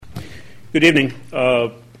Good evening.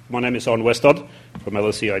 My name is Arne Westad from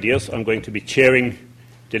LSE Ideas. I'm going to be chairing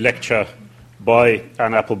the lecture by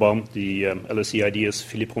Anne Applebaum, the LSE Ideas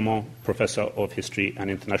Philippe Roman Professor of History and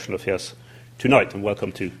International Affairs tonight, and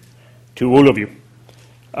welcome to all of you.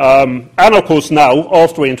 Anne, of course, now,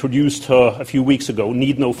 after I introduced her a few weeks ago,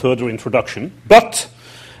 need no further introduction, but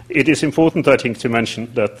it is important, I think, to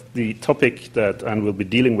mention that the topic that Anne will be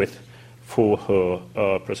dealing with for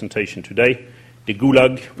her presentation today, the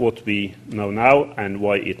Gulag, what we know now and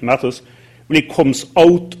why it matters, really comes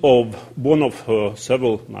out of one of her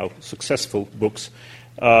several now successful books,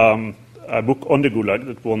 a book on the Gulag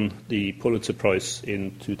that won the Pulitzer Prize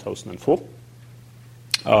in 2004.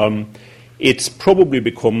 It's probably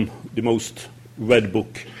become the most read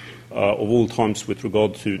book of all times with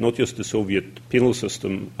regard to not just the Soviet penal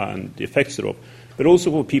system and the effects thereof, but also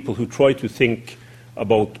for people who try to think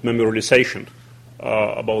about memorialization,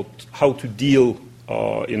 about how to deal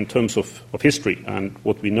in terms of history and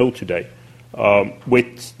what we know today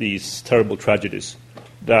with these terrible tragedies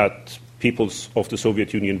that peoples of the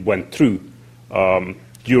Soviet Union went through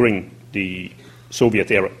during the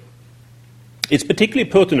Soviet era. It's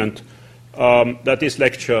particularly pertinent that this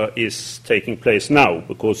lecture is taking place now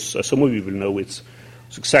because, as some of you will know, it's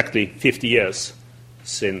exactly 50 years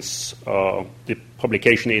since the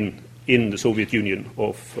publication in the Soviet Union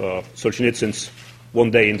of Solzhenitsyn's One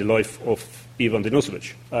Day in the Life of Ivan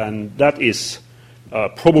Denisovich. And that is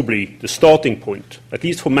probably the starting point, at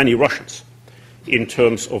least for many Russians, in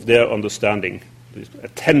terms of their understanding, the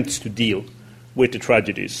attempts to deal with the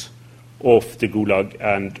tragedies of the Gulag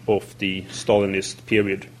and of the Stalinist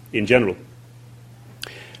period in general.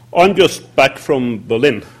 I'm just back from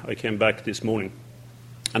Berlin. I came back this morning.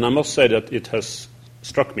 And I must say that it has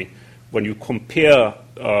struck me when you compare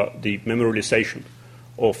the memorialization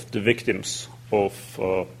of the victims of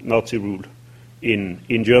Nazi rule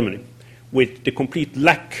in Germany with the complete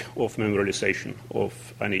lack of memorialization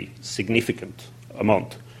of any significant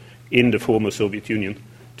amount in the former Soviet Union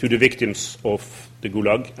to the victims of the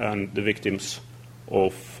Gulag and the victims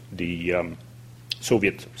of the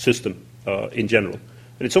Soviet system in general.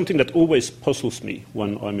 And it's something that always puzzles me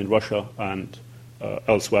when I'm in Russia and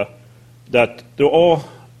elsewhere, that there are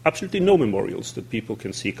absolutely no memorials that people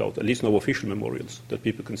can seek out, at least no official memorials that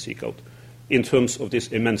people can seek out, in terms of this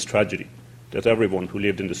immense tragedy that everyone who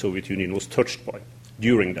lived in the Soviet Union was touched by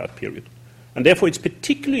during that period. And therefore it's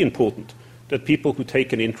particularly important that people who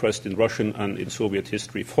take an interest in Russian and in Soviet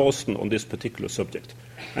history fasten on this particular subject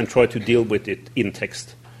and try to deal with it in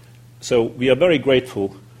text. So we are very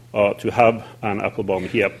grateful to have Anne Applebaum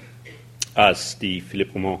here as the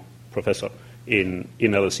Philippe Roman Professor in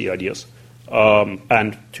LSE Ideas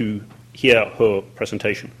and to hear her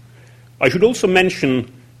presentation. I should also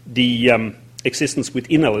mention the existence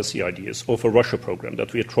within LSE Ideas of a Russia program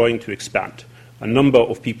that we are trying to expand. A number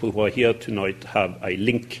of people who are here tonight have a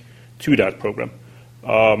link to that program.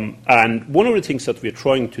 And one of the things that we are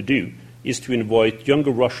trying to do is to invite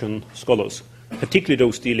younger Russian scholars, particularly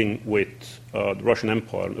those dealing with the Russian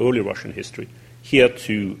Empire and early Russian history, here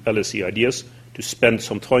to LSE Ideas to spend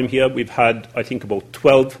some time here. We've had, I think, about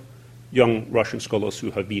 12 young Russian scholars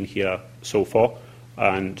who have been here so far,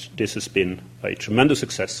 and this has been a tremendous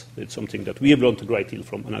success. It's something that we have learned a great deal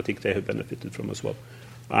from, and I think they have benefited from as well.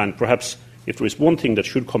 And perhaps if there is one thing that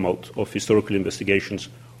should come out of historical investigations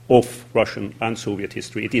of Russian and Soviet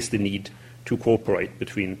history, it is the need to cooperate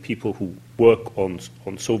between people who work on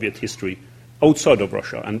Soviet history outside of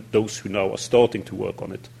Russia and those who now are starting to work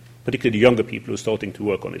on it, particularly the younger people who are starting to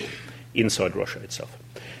work on it inside Russia itself.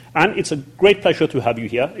 And it's a great pleasure to have you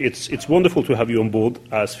here. It's wonderful to have you on board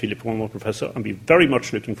as Philippe Roman Professor, and we're very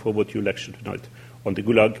much looking forward to your lecture tonight on the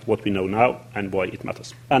Gulag, what we know now, and why it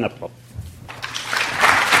matters. Anne Applebaum.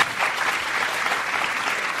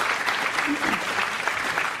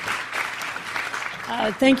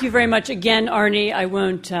 Thank you very much again, Arnie. I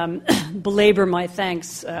won't belabor my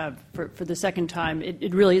thanks for the second time.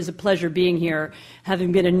 It really is a pleasure being here,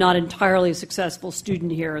 having been a not entirely successful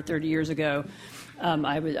student here 30 years ago.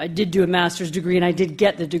 I did do a master's degree, and I did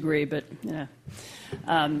get the degree, but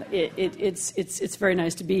it's very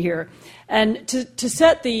nice to be here. And to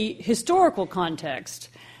set the historical context,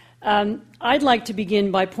 I'd like to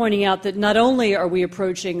begin by pointing out that not only are we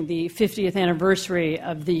approaching the 50th anniversary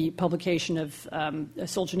of the publication of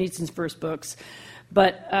Solzhenitsyn's first books,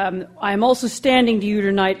 but I'm also standing to you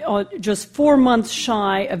tonight just 4 months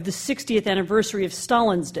shy of the 60th anniversary of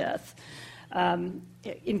Stalin's death.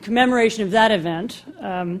 In commemoration of that event,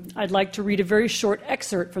 I'd like to read a very short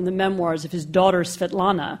excerpt from the memoirs of his daughter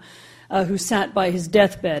Svetlana, who sat by his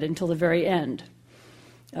deathbed until the very end.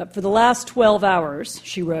 For the last 12 hours,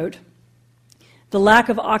 she wrote, The lack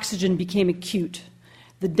of oxygen became acute.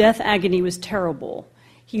 The death agony was terrible.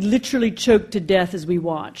 He literally choked to death as we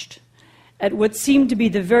watched. At what seemed to be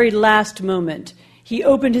the very last moment, he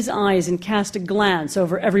opened his eyes and cast a glance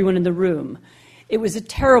over everyone in the room. It was a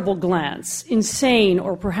terrible glance, insane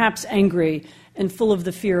or perhaps angry, and full of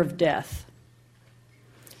the fear of death.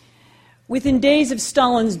 Within days of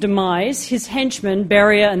Stalin's demise, his henchmen,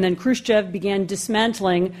 Beria and then Khrushchev, began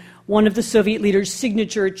dismantling one of the Soviet leader's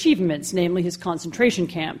signature achievements, namely his concentration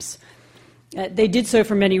camps. They did so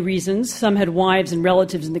for many reasons. Some had wives and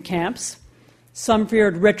relatives in the camps. Some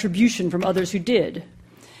feared retribution from others who did.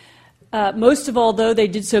 Most of all, though, they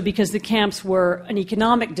did so because the camps were an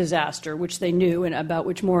economic disaster, which they knew, and about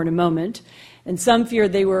which more in a moment. And some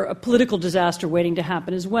feared they were a political disaster waiting to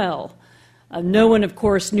happen as well. No one, of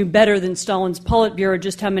course, knew better than Stalin's Politburo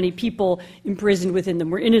just how many people imprisoned within them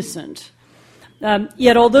were innocent.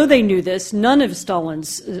 Yet, although they knew this, none of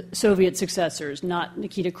Stalin's Soviet successors, not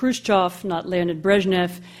Nikita Khrushchev, not Leonid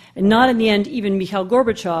Brezhnev, and not in the end even Mikhail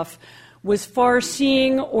Gorbachev, was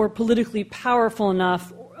far-seeing or politically powerful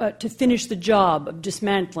enough to finish the job of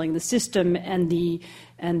dismantling the system and the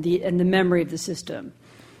memory of the system.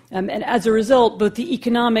 And as a result, both the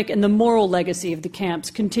economic and the moral legacy of the camps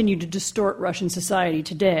continue to distort Russian society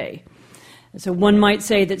today. So one might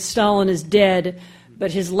say that Stalin is dead,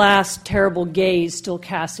 but his last terrible gaze still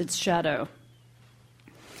casts its shadow.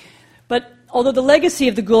 But although the legacy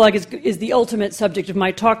of the Gulag is the ultimate subject of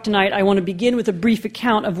my talk tonight, I want to begin with a brief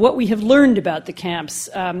account of what we have learned about the camps,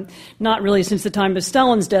 not really since the time of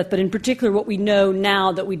Stalin's death, but in particular what we know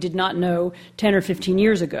now that we did not know 10 or 15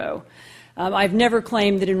 years ago. I've never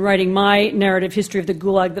claimed that in writing my narrative history of the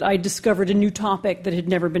Gulag that I discovered a new topic that had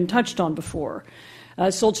never been touched on before.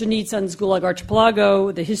 Solzhenitsyn's Gulag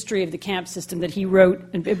Archipelago, the history of the camp system that he wrote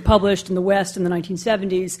and published in the West in the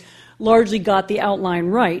 1970s, largely got the outline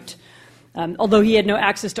right. Although he had no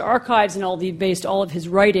access to archives and he based all of his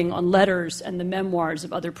writing on letters and the memoirs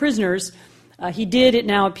of other prisoners, he did, it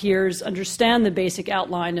now appears, understand the basic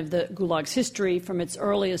outline of the Gulag's history from its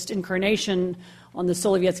earliest incarnation on the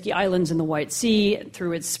Sovietsky Islands in the White Sea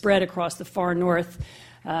through its spread across the far north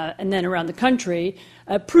and then around the country,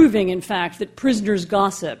 proving, in fact, that prisoners'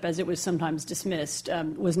 gossip, as it was sometimes dismissed,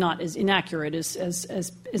 was not as inaccurate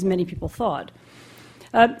as many people thought.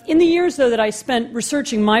 In the years, though, that I spent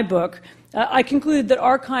researching my book, I concluded that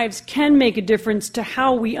archives can make a difference to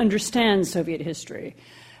how we understand Soviet history.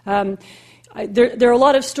 There are a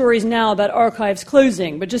lot of stories now about archives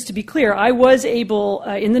closing, but just to be clear, I was able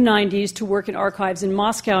in the 90s to work in archives in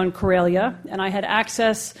Moscow and Karelia, and I had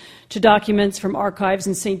access to documents from archives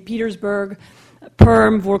in St. Petersburg,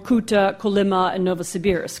 Perm, Vorkuta, Kolyma, and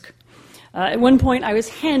Novosibirsk. At one point, I was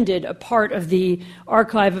handed a part of the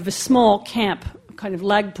archive of a small camp, kind of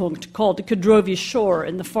lagpunkt, called the Kedrovy Shore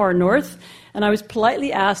in the far north, and I was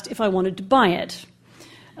politely asked if I wanted to buy it,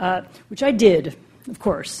 which I did. Of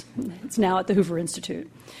course. It's now at the Hoover Institute.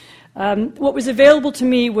 What was available to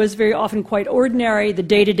me was very often quite ordinary, the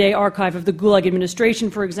day-to-day archive of the Gulag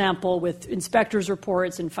administration, for example, with inspectors'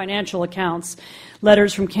 reports and financial accounts,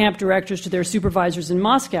 letters from camp directors to their supervisors in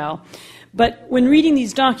Moscow. But when reading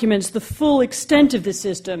these documents, the full extent of the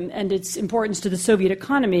system and its importance to the Soviet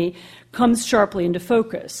economy comes sharply into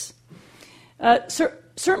focus.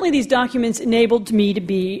 Certainly these documents enabled me to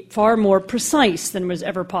be far more precise than was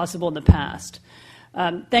ever possible in the past.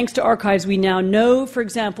 Thanks to archives, we now know, for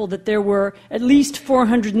example, that there were at least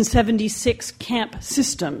 476 camp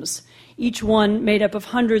systems, each one made up of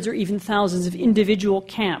hundreds or even thousands of individual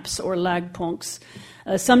camps or lagpunkts,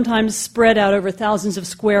 sometimes spread out over thousands of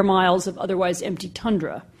square miles of otherwise empty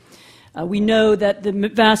tundra. We know that the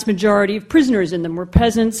vast majority of prisoners in them were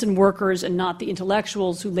peasants and workers and not the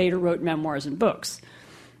intellectuals who later wrote memoirs and books.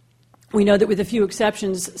 We know that with a few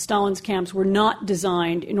exceptions, Stalin's camps were not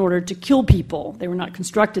designed in order to kill people. They were not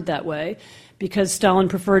constructed that way because Stalin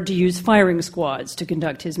preferred to use firing squads to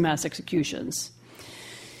conduct his mass executions.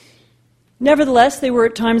 Nevertheless, they were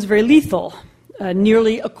at times very lethal.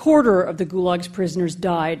 Nearly a quarter of the Gulag's prisoners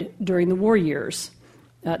died during the war years.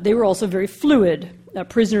 They were also very fluid.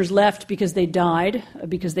 Prisoners left because they died,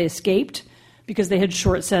 because they escaped, because they had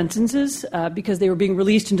short sentences, because they were being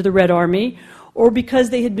released into the Red Army, or because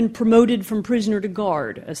they had been promoted from prisoner to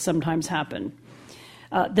guard, as sometimes happened.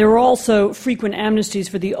 There were also frequent amnesties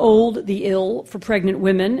for the old, the ill, for pregnant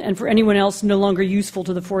women, and for anyone else no longer useful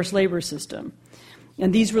to the forced labor system.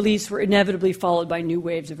 And these releases were inevitably followed by new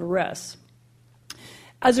waves of arrests.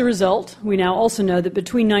 As a result, we now also know that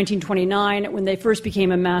between 1929, when they first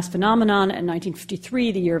became a mass phenomenon, and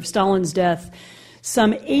 1953, the year of Stalin's death,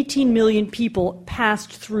 some 18 million people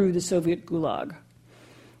passed through the Soviet Gulag.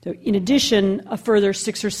 So in addition, a further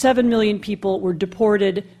 6 or 7 million people were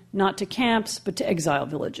deported not to camps, but to exile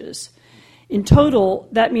villages. In total,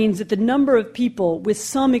 that means that the number of people with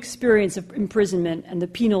some experience of imprisonment and the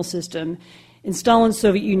penal system in Stalin's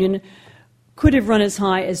Soviet Union could have run as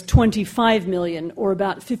high as 25 million, or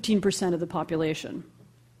about 15% of the population.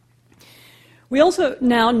 We also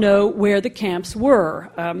now know where the camps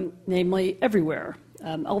were, namely everywhere.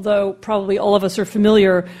 Although probably all of us are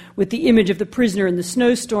familiar with the image of the prisoner in the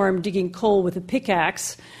snowstorm digging coal with a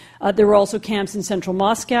pickaxe, there were also camps in central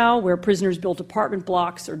Moscow where prisoners built apartment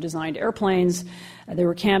blocks or designed airplanes. There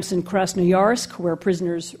were camps in Krasnoyarsk where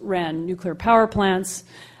prisoners ran nuclear power plants.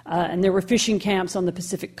 And there were fishing camps on the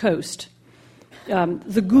Pacific coast.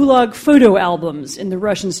 The Gulag photo albums in the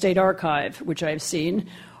Russian State Archive, which I have seen,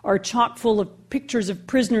 are chock full of pictures of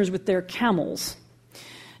prisoners with their camels.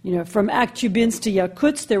 From Akhtubinsk to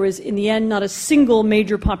Yakutsk, there was, in the end, not a single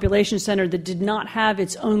major population center that did not have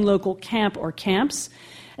its own local camp or camps,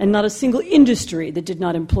 and not a single industry that did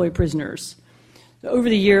not employ prisoners. Over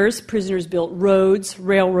the years, prisoners built roads,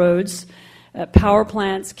 railroads, power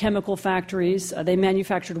plants, chemical factories. They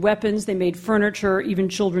manufactured weapons, they made furniture, even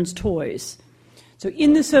children's toys. So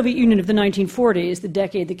in the Soviet Union of the 1940s, the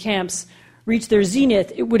decade the camps reached their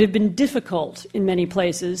zenith, it would have been difficult in many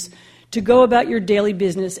places to go about your daily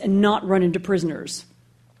business and not run into prisoners.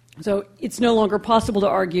 So it's no longer possible to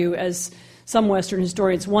argue, as some Western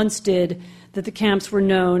historians once did, that the camps were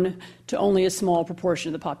known to only a small proportion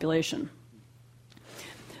of the population.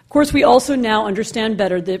 Of course, we also now understand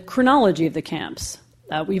better the chronology of the camps.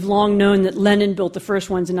 We've long known that Lenin built the first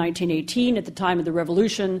ones in 1918 at the time of the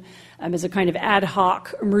revolution as a kind of ad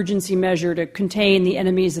hoc emergency measure to contain the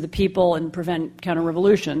enemies of the people and prevent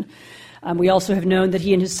counter-revolution. We also have known that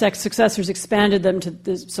he and his successors expanded them to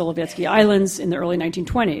the Solovetsky Islands in the early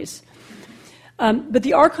 1920s. But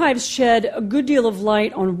the archives shed a good deal of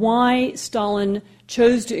light on why Stalin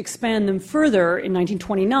chose to expand them further in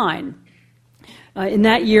 1929. In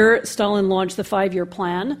that year, Stalin launched the 5-year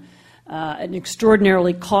plan, an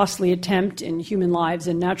extraordinarily costly attempt in human lives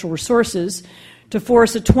and natural resources to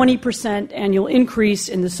force a 20% annual increase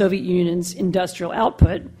in the Soviet Union's industrial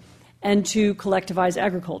output and to collectivize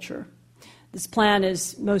agriculture. This plan,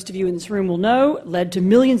 as most of you in this room will know, led to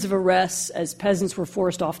millions of arrests as peasants were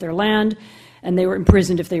forced off their land and they were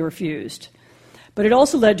imprisoned if they refused. But it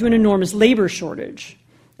also led to an enormous labor shortage.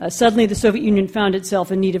 Suddenly, the Soviet Union found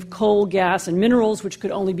itself in need of coal, gas, and minerals, which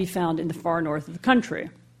could only be found in the far north of the country.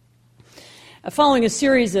 Following a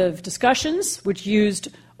series of discussions, which used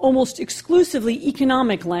almost exclusively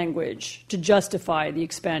economic language to justify the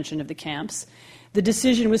expansion of the camps, the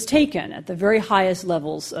decision was taken at the very highest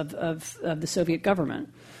levels of the Soviet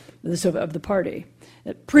government, of the party,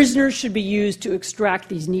 that prisoners should be used to extract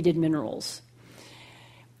these needed minerals.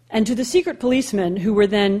 And to the secret policemen who were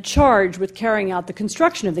then charged with carrying out the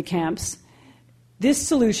construction of the camps, this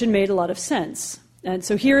solution made a lot of sense. And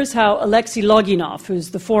so here's how Alexei Loginov,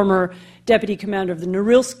 who's the former deputy commander of the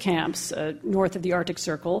Norilsk camps north of the Arctic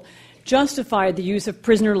Circle, justified the use of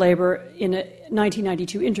prisoner labor in a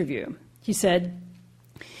 1992 interview. He said,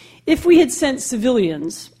 "If we had sent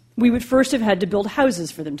civilians, we would first have had to build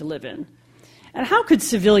houses for them to live in. And how could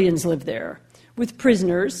civilians live there? With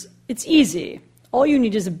prisoners, it's easy. All you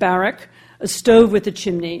need is a barrack, a stove with a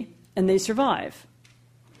chimney, and they survive."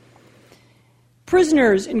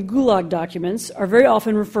 Prisoners in Gulag documents are very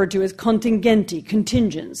often referred to as contingenti,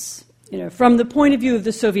 contingents. From the point of view of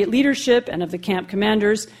the Soviet leadership and of the camp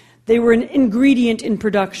commanders, they were an ingredient in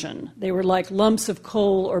production. They were like lumps of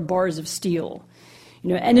coal or bars of steel.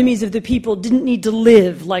 Enemies of the people didn't need to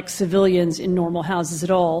live like civilians in normal houses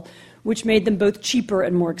at all, which made them both cheaper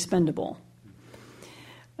and more expendable.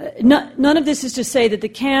 None of this is to say that the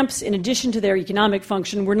camps, in addition to their economic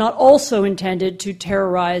function, were not also intended to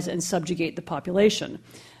terrorize and subjugate the population.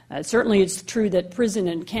 Certainly it's true that prison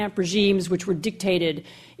and camp regimes, which were dictated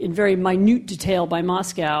in very minute detail by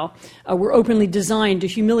Moscow, were openly designed to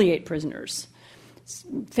humiliate prisoners.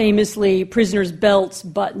 Famously, prisoners' belts,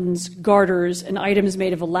 buttons, garters, and items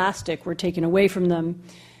made of elastic were taken away from them.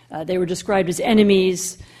 They were described as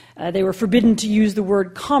enemies. They were forbidden to use the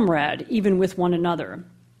word comrade, even with one another.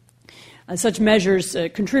 Such measures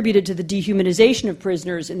contributed to the dehumanization of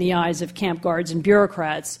prisoners in the eyes of camp guards and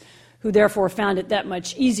bureaucrats, who therefore found it that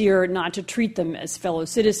much easier not to treat them as fellow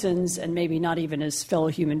citizens and maybe not even as fellow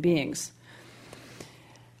human beings.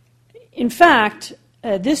 In fact,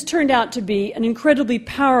 this turned out to be an incredibly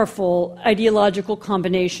powerful ideological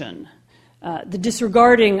combination. The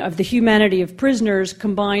disregarding of the humanity of prisoners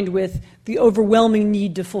combined with the overwhelming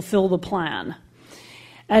need to fulfill the plan.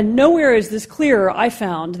 And nowhere is this clearer, I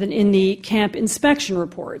found, than in the camp inspection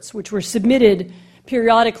reports, which were submitted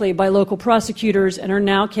periodically by local prosecutors and are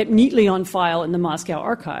now kept neatly on file in the Moscow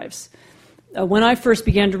archives. When I first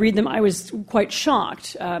began to read them, I was quite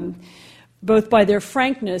shocked, both by their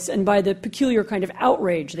frankness and by the peculiar kind of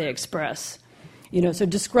outrage they express. So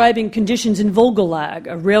describing conditions in Volgolag,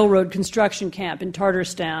 a railroad construction camp in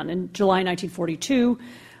Tatarstan in July 1942,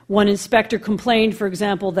 one inspector complained, for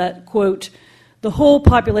example, that, quote, the whole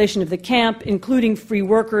population of the camp, including free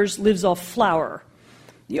workers, lives off flour.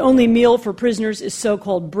 The only meal for prisoners is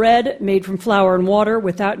so-called bread made from flour and water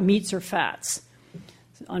without meats or fats.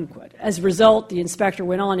 Unquote. As a result, the inspector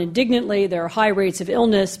went on indignantly, there are high rates of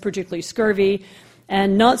illness, particularly scurvy,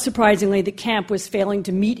 and not surprisingly, the camp was failing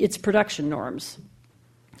to meet its production norms.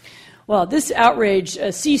 Well, this outrage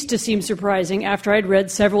ceased to seem surprising after I'd read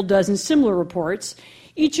several dozen similar reports,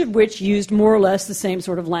 each of which used more or less the same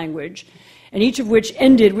sort of language, and each of which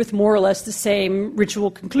ended with more or less the same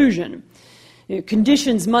ritual conclusion.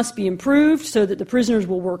 Conditions must be improved so that the prisoners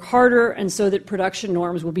will work harder and so that production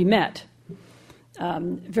norms will be met.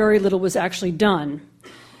 Very little was actually done.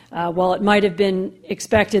 While it might have been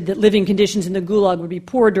expected that living conditions in the Gulag would be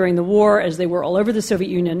poor during the war, as they were all over the Soviet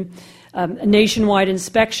Union, a nationwide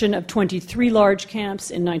inspection of 23 large camps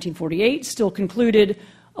in 1948 still concluded,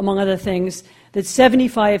 among other things, that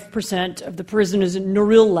 75% of the prisoners in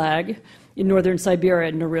Noryl Lag, in northern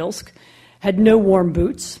Siberia, Norilsk, had no warm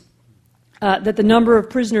boots, that the number of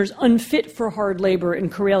prisoners unfit for hard labor in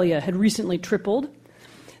Karelia had recently tripled,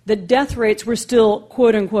 that death rates were still,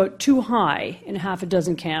 quote-unquote, too high in half a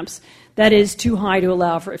dozen camps, that is, too high to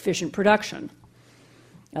allow for efficient production.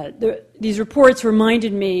 These reports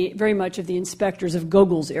reminded me very much of the inspectors of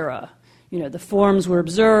Gogol's era. The forms were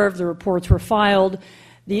observed, the reports were filed,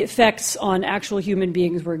 the effects on actual human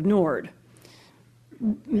beings were ignored.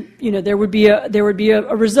 There would be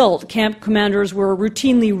a result. Camp commanders were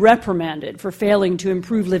routinely reprimanded for failing to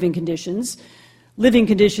improve living conditions. Living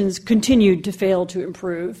conditions continued to fail to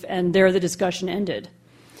improve, and there the discussion ended.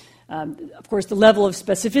 Of course, the level of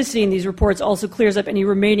specificity in these reports also clears up any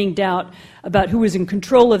remaining doubt about who was in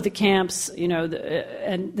control of the camps,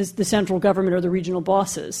 and the central government or the regional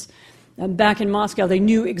bosses. Back in Moscow, they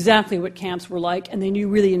knew exactly what camps were like, and they knew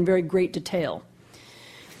really in very great detail.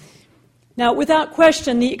 Now, without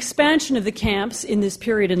question, the expansion of the camps in this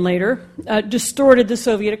period and later distorted the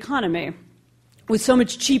Soviet economy. With so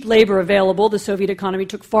much cheap labor available, the Soviet economy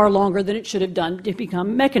took far longer than it should have done to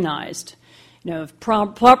become mechanized.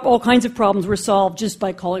 All kinds of problems were solved just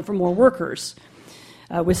by calling for more workers.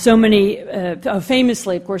 With so many,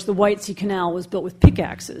 famously, of course, the White Sea Canal was built with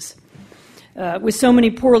pickaxes. With so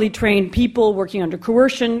many poorly trained people working under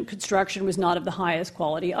coercion, construction was not of the highest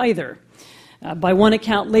quality either. By one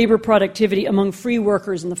account, labor productivity among free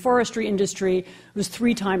workers in the forestry industry was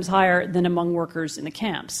 3 times higher than among workers in the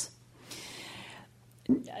camps.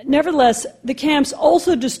 Nevertheless, the camps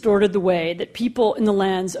also distorted the way that people in the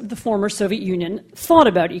lands of the former Soviet Union thought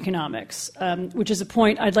about economics, which is a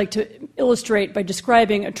point I'd like to illustrate by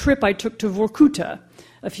describing a trip I took to Vorkuta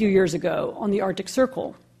a few years ago on the Arctic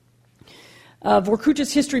Circle.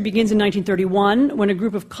 Vorkuta's history begins in 1931 when a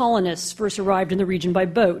group of colonists first arrived in the region by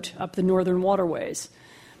boat up the northern waterways.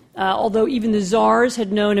 Although even the czars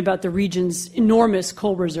had known about the region's enormous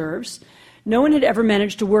coal reserves, no one had ever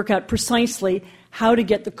managed to work out precisely how to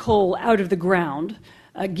get the coal out of the ground,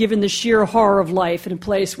 given the sheer horror of life in a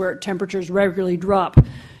place where temperatures regularly drop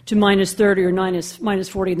to minus 30 or minus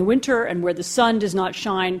 40 in the winter, and where the sun does not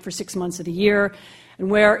shine for 6 months of the year, and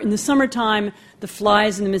where in the summertime the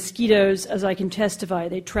flies and the mosquitoes, as I can testify,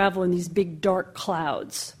 they travel in these big dark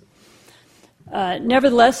clouds.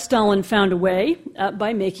 Nevertheless, Stalin found a way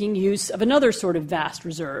by making use of another sort of vast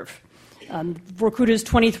reserve. Vorkuta's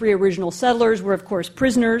 23 original settlers were, of course,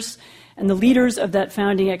 prisoners, and the leaders of that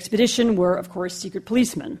founding expedition were, of course, secret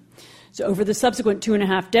policemen. So over the subsequent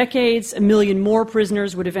 2.5 decades, 1 million more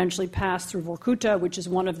prisoners would eventually pass through Vorkuta, which is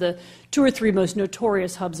one of the 2 or 3 most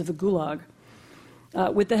notorious hubs of the Gulag.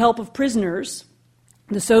 With the help of prisoners,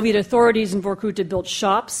 the Soviet authorities in Vorkuta built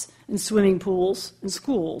shops and swimming pools and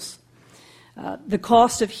schools. The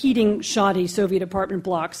cost of heating shoddy Soviet apartment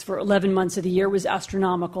blocks for 11 months of the year was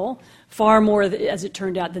astronomical, far more, as it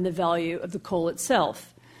turned out, than the value of the coal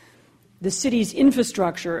itself. The city's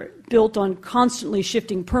infrastructure, built on constantly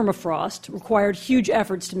shifting permafrost, required huge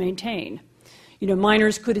efforts to maintain.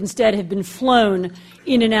 Miners could instead have been flown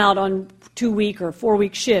in and out on 2-week or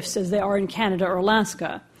 4-week shifts, as they are in Canada or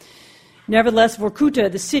Alaska. Nevertheless,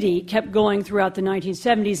 Vorkuta, the city, kept going throughout the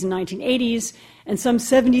 1970s and 1980s, and some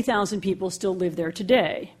 70,000 people still live there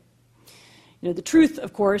today. The truth,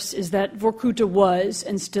 of course, is that Vorkuta was,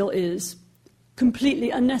 and still is,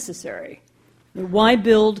 completely unnecessary. Why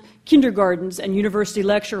build kindergartens and university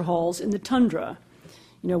lecture halls in the tundra?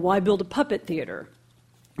 Why build a puppet theater?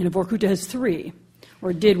 Vorkuta has 3,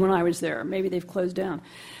 or did when I was there. Maybe they've closed down.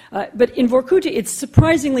 But in Vorkuta, it's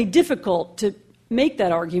surprisingly difficult to make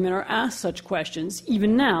that argument or ask such questions,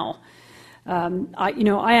 even now.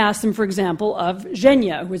 I asked them, for example, of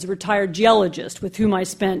Zhenya, who is a retired geologist with whom I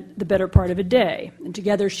spent the better part of a day. And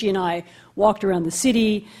together she and I walked around the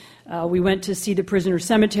city. We went to see the prisoner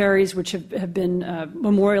cemeteries, which have been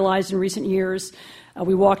memorialized in recent years.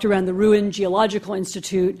 We walked around the ruined Geological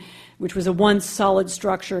Institute, which was a once solid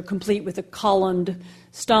structure complete with a columned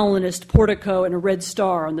Stalinist portico and a red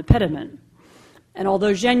star on the pediment. And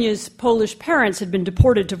although Zhenya's Polish parents had been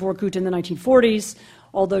deported to Vorkuta in the 1940s,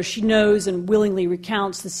 although she knows and willingly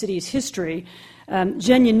recounts the city's history,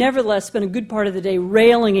 Zhenya nevertheless spent a good part of the day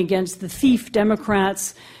railing against the thief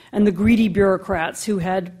Democrats and the greedy bureaucrats who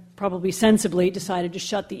had, probably sensibly, decided to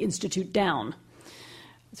shut the institute down.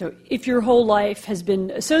 So if your whole life has been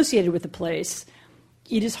associated with a place,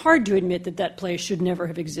 it is hard to admit that that place should never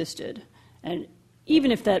have existed. And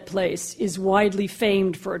even if that place is widely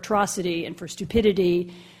famed for atrocity and for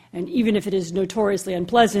stupidity, and even if it is notoriously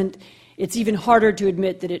unpleasant, it's even harder to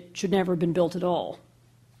admit that it should never have been built at all.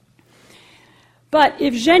 But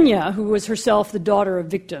if Zhenya, who was herself the daughter of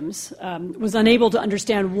victims, was unable to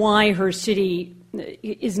understand why her city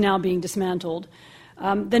is now being dismantled,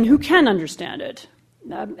 then who can understand it?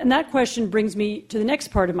 And that question brings me to the next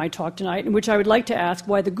part of my talk tonight, in which I would like to ask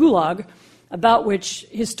why the Gulag, about which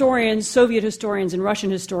historians, Soviet historians and Russian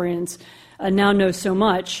historians now know so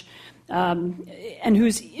much, and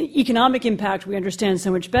whose economic impact we understand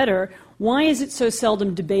so much better, why is it so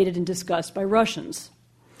seldom debated and discussed by Russians?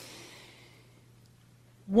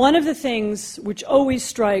 One of the things which always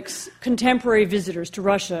strikes contemporary visitors to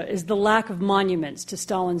Russia is the lack of monuments to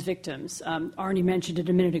Stalin's victims. Arnie mentioned it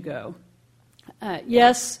a minute ago.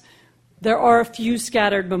 Yes, there are a few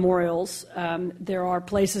scattered memorials. There are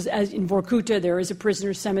places, as in Vorkuta, there is a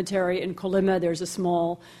prisoner's cemetery. In Kolyma, there's a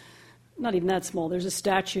small, not even that small, there's a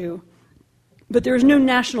statue. But there is no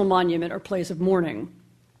national monument or place of mourning.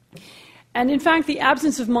 And in fact, the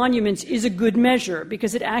absence of monuments is a good measure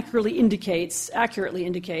because it accurately indicates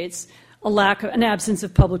an absence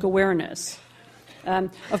of public awareness.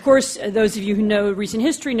 Of course, those of you who know recent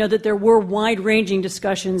history know that there were wide-ranging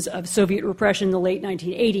discussions of Soviet repression in the late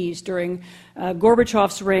 1980s during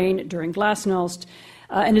Gorbachev's reign, during Glasnost,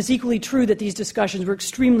 and it's equally true that these discussions were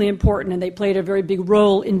extremely important and they played a very big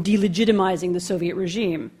role in delegitimizing the Soviet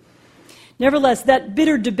regime. Nevertheless, that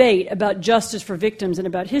bitter debate about justice for victims and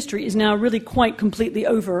about history is now really quite completely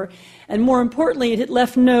over, and more importantly, it had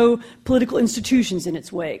left no political institutions in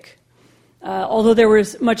its wake. Although there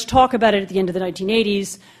was much talk about it at the end of the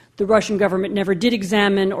 1980s, the Russian government never did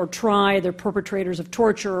examine or try the perpetrators of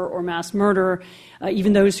torture or mass murder,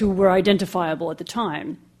 even those who were identifiable at the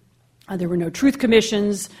time. There were no truth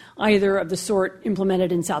commissions, either of the sort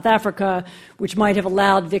implemented in South Africa, which might have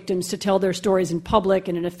allowed victims to tell their stories in public,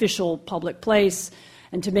 in an official public place,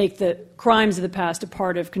 and to make the crimes of the past a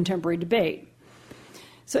part of contemporary debate.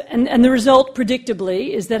 So, and the result, predictably,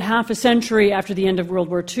 is that half a century after the end of World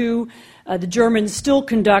War II, the Germans still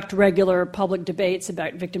conduct regular public debates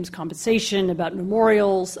about victims' compensation, about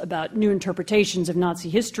memorials, about new interpretations of Nazi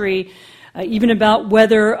history, even about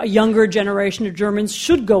whether a younger generation of Germans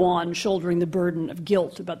should go on shouldering the burden of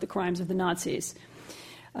guilt about the crimes of the Nazis.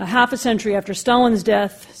 Half a century after Stalin's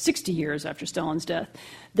death, 60 years after Stalin's death,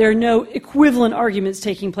 there are no equivalent arguments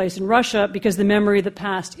taking place in Russia because the memory of the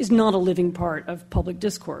past is not a living part of public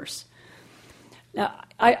discourse. Now,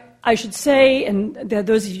 I should say, and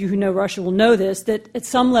those of you who know Russia will know this, that at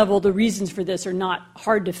some level the reasons for this are not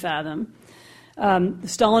hard to fathom. The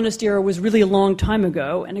Stalinist era was really a long time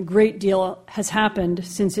ago, and a great deal has happened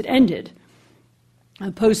since it ended.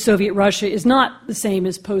 Post-Soviet Russia is not the same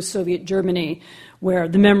as post-Soviet Germany, where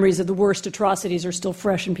the memories of the worst atrocities are still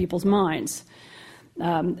fresh in people's minds.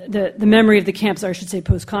 The memory of the camps, or I should say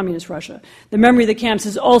post-communist Russia, the memory of the camps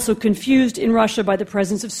is also confused in Russia by the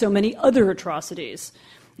presence of so many other atrocities.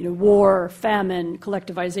 War, famine,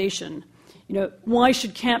 collectivization. Why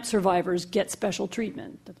should camp survivors get special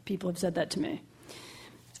treatment? People have said that to me.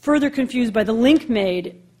 Further confused by the link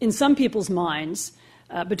made in some people's minds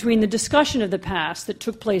between the discussion of the past that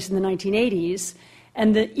took place in the 1980s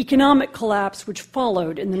and the economic collapse which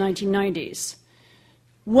followed in the 1990s.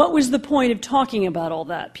 What was the point of talking about all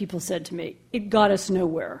that, people said to me. It got us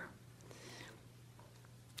nowhere.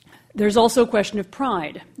 There's also a question of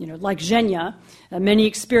pride. Like Zhenya, many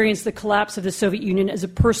experienced the collapse of the Soviet Union as a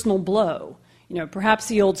personal blow. Perhaps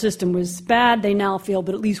the old system was bad, they now feel,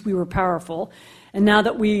 but at least we were powerful. And now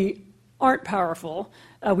that we aren't powerful,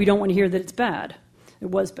 we don't want to hear that it's bad. It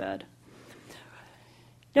was bad.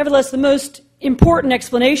 Nevertheless, the most important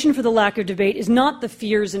explanation for the lack of debate is not the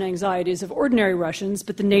fears and anxieties of ordinary Russians,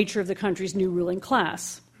 but the nature of the country's new ruling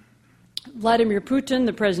class. Vladimir Putin,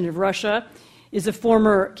 the president of Russia, is a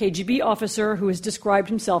former KGB officer who has described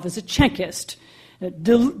himself as a Chekist,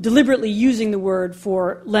 deliberately using the word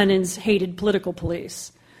for Lenin's hated political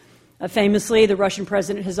police. Famously, the Russian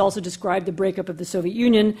president has also described the breakup of the Soviet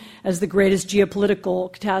Union as the greatest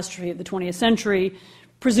geopolitical catastrophe of the 20th century,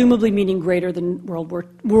 presumably meaning greater than World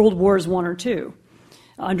Wars I or II.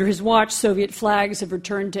 Under his watch, Soviet flags have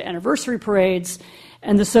returned to anniversary parades,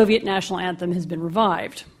 and the Soviet national anthem has been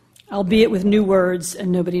revived, albeit with new words,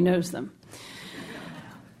 and nobody knows them.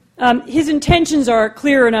 His intentions are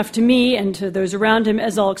clear enough to me and to those around him,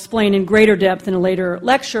 as I'll explain in greater depth in a later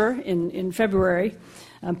lecture in February.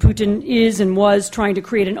 Putin is and was trying to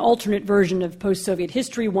create an alternate version of post-Soviet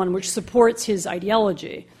history, one which supports his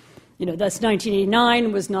ideology. Thus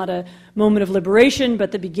 1989 was not a moment of liberation,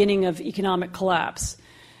 but the beginning of economic collapse.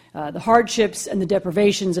 The hardships and the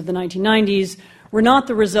deprivations of the 1990s were not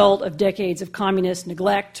the result of decades of communist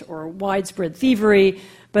neglect or widespread thievery,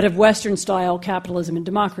 but of Western-style capitalism and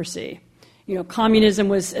democracy. Communism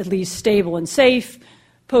was at least stable and safe.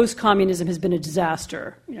 Post-communism has been a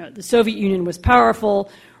disaster. The Soviet Union was powerful.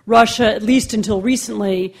 Russia, at least until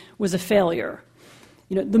recently, was a failure.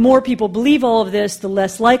 The more people believe all of this, the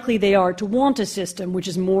less likely they are to want a system which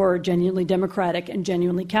is more genuinely democratic and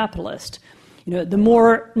genuinely capitalist. The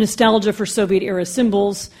more nostalgia for Soviet-era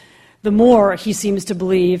symbols, the more he seems to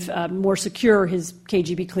believe, more secure his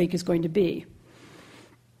KGB clique is going to be.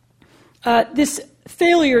 This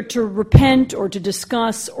failure to repent or to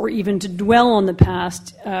discuss or even to dwell on the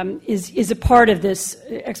past is a part of this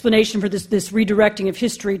explanation for this redirecting of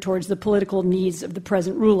history towards the political needs of the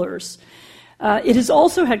present rulers. It has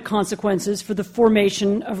also had consequences for the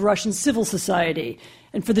formation of Russian civil society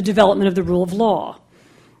and for the development of the rule of law.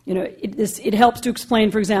 It helps to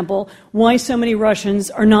explain, for example, why so many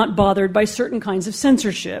Russians are not bothered by certain kinds of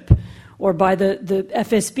censorship or by the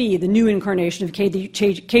FSB, the new incarnation of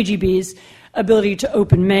KGB's ability to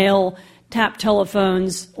open mail, tap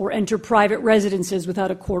telephones, or enter private residences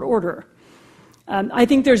without a court order. I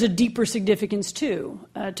think there's a deeper significance, too.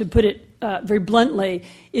 To put it very bluntly,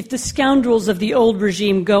 if the scoundrels of the old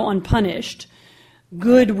regime go unpunished,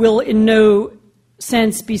 good will in no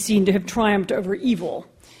sense be seen to have triumphed over evil.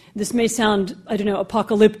 This may sound,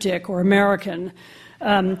 apocalyptic or American,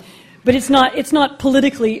 but it's not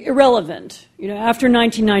politically irrelevant. After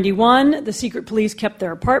 1991, the secret police kept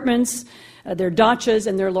their apartments, their dachas,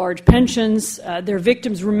 and their large pensions. Their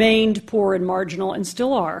victims remained poor and marginal and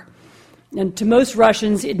still are. And to most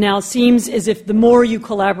Russians, it now seems as if the more you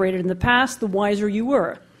collaborated in the past, the wiser you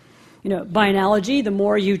were. By analogy, the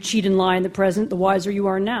more you cheat and lie in the present, the wiser you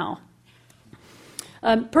are now.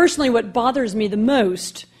 Personally, what bothers me the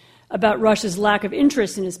most about Russia's lack of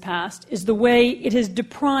interest in its past is the way it has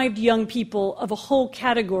deprived young people of a whole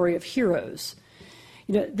category of heroes.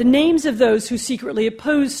 The names of those who secretly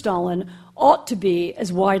opposed Stalin ought to be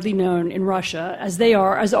as widely known in Russia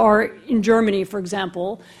as are in Germany, for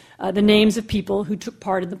example, the names of people who took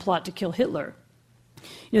part in the plot to kill Hitler.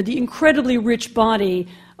 The incredibly rich body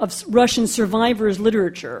of Russian survivors'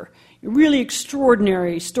 literature, really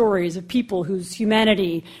extraordinary stories of people whose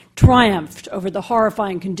humanity triumphed over the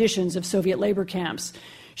horrifying conditions of Soviet labor camps,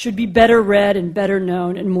 should be better read and better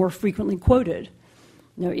known and more frequently quoted.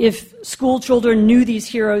 If school children knew these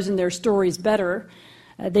heroes and their stories better,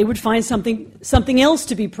 they would find something else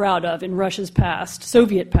to be proud of in Russia's past,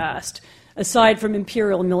 Soviet past, aside from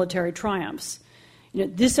imperial and military triumphs.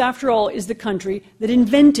 This, after all, is the country that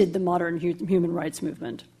invented the modern human rights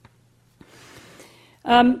movement.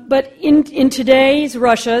 But in today's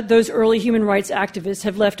Russia, those early human rights activists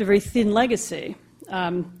have left a very thin legacy.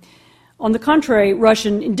 On the contrary,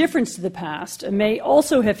 Russian indifference to the past may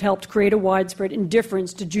also have helped create a widespread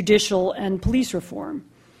indifference to judicial and police reform.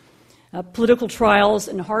 Political trials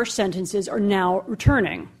and harsh sentences are now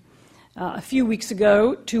returning. A few weeks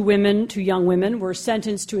ago, two young women, were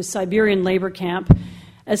sentenced to a Siberian labor camp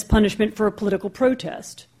as punishment for a political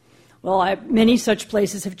protest. Well, many such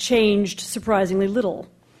places have changed surprisingly little.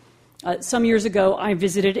 Some years ago, I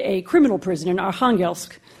visited a criminal prison in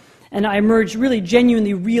Arkhangelsk, and I emerged really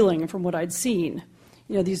genuinely reeling from what I'd seen.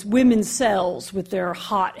 These women's cells with their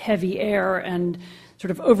hot, heavy air and sort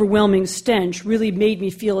of overwhelming stench really made me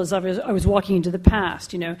feel as I was walking into the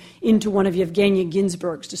past, into one of Yevgenia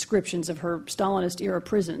Ginsburg's descriptions of her Stalinist-era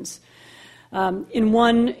prisons. In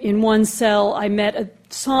one cell, I met a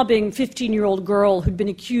sobbing 15-year-old girl who'd been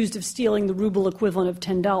accused of stealing the ruble equivalent of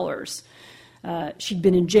 $10. She'd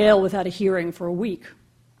been in jail without a hearing for a week.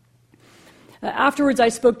 Afterwards, I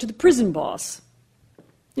spoke to the prison boss.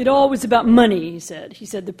 It all was about money, he said. He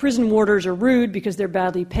said the prison warders are rude because they're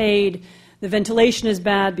badly paid. The ventilation is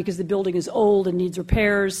bad because the building is old and needs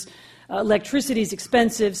repairs. Electricity is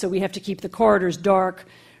expensive, so we have to keep the corridors dark.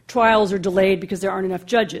 Trials are delayed because there aren't enough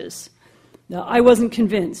judges. Now, I wasn't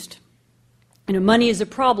convinced. Money is a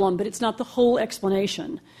problem, but it's not the whole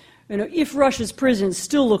explanation. If Russia's prisons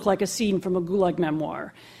still look like a scene from a Gulag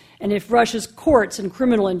memoir, and if Russia's courts and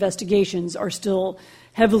criminal investigations are still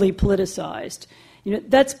heavily politicized,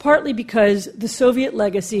 that's partly because the Soviet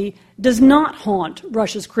legacy does not haunt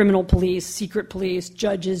Russia's criminal police, secret police,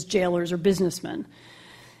 judges, jailers, or businessmen.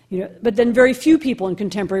 But then very few people in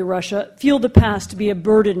contemporary Russia feel the past to be a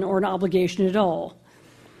burden or an obligation at all.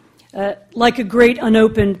 Like a great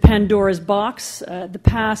unopened Pandora's box, the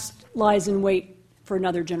past lies in wait for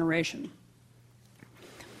another generation.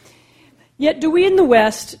 Yet do we in the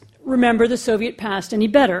West remember the Soviet past any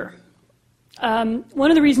better?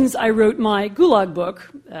 One of the reasons I wrote my Gulag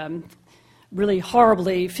book, really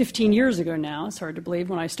horribly 15 years ago now, it's hard to believe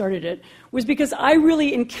when I started it, was because I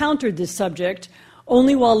really encountered this subject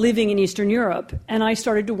only while living in Eastern Europe, and I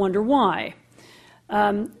started to wonder why.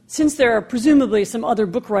 Since there are presumably some other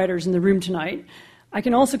book writers in the room tonight, I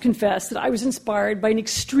can also confess that I was inspired by an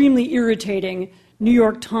extremely irritating New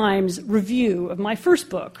York Times review of my first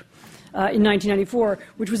book in 1994,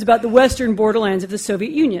 which was about the western borderlands of the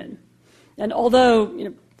Soviet Union. And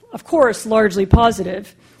although, of course, largely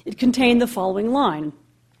positive, it contained the following line,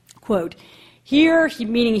 quote, here,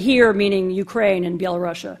 meaning Ukraine and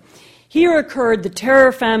Belarusia, here occurred the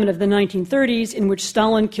terror famine of the 1930s in which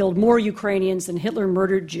Stalin killed more Ukrainians than Hitler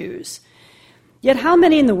murdered Jews. Yet how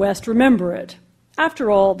many in the West remember it?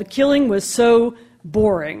 After all, the killing was so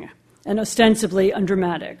boring and ostensibly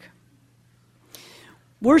undramatic.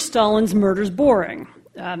 Were Stalin's murders boring?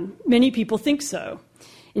 Many people think so.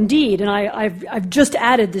 Indeed, and I've just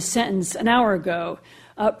added this sentence an hour ago,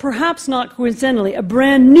 perhaps not coincidentally, a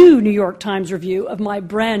brand new New York Times review of my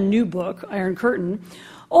brand new book, Iron Curtain,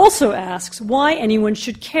 also asks why anyone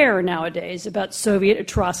should care nowadays about Soviet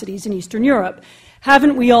atrocities in Eastern Europe.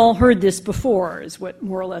 Haven't we all heard this before, is what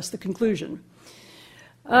more or less the conclusion.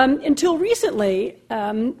 Until recently,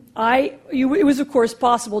 it was, of course,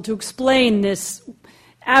 possible to explain this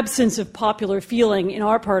absence of popular feeling in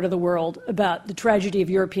our part of the world about the tragedy of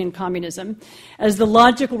European communism as the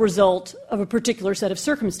logical result of a particular set of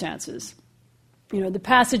circumstances. The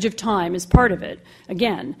passage of time is part of it.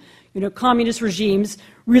 Again, communist regimes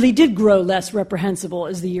really did grow less reprehensible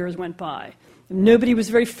as the years went by. Nobody was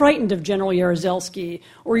very frightened of General Yaroselsky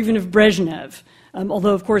or even of Brezhnev,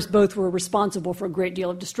 although, of course, both were responsible for a great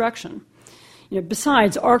deal of destruction.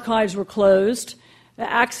 Besides, archives were closed,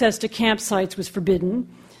 access to campsites was forbidden,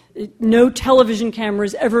 no television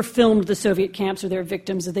cameras ever filmed the Soviet camps or their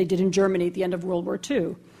victims as they did in Germany at the end of World War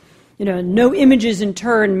II. No images in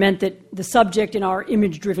turn meant that the subject in our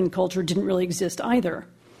image-driven culture didn't really exist either.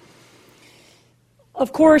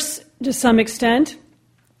 Of course, to some extent,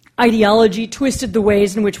 ideology twisted the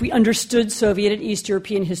ways in which we understood Soviet and East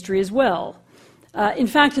European history as well. In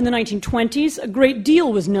fact, in the 1920s, a great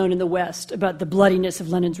deal was known in the West about the bloodiness of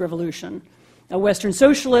Lenin's revolution. Western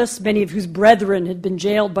socialists, many of whose brethren had been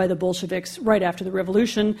jailed by the Bolsheviks right after the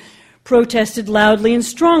revolution, protested loudly and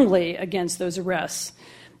strongly against those arrests.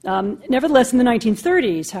 Nevertheless, in the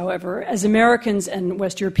 1930s, however, as Americans and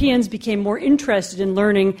West Europeans became more interested in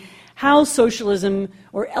learning how socialism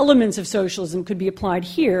or elements of socialism could be applied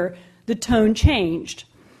here, the tone changed.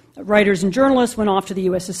 Writers and journalists went off to the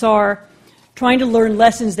USSR, trying to learn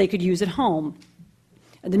lessons they could use at home.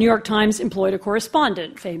 The New York Times employed a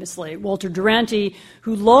correspondent, famously, Walter Duranty,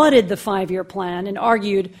 who lauded the 5-year plan and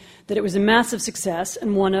argued that it was a massive success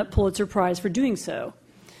and won a Pulitzer Prize for doing so.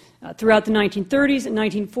 Throughout the 1930s and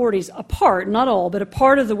 1940s, a part, not all, but a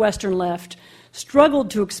part of the Western left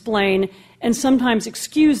struggled to explain and sometimes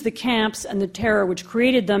excuse the camps and the terror which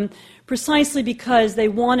created them precisely because they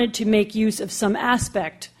wanted to make use of some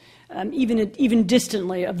aspect, even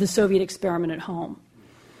distantly, of the Soviet experiment at home.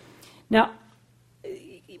 Now,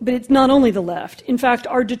 but it's not only the left. In fact,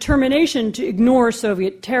 our determination to ignore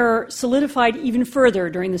Soviet terror solidified even further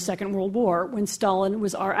during the Second World War when Stalin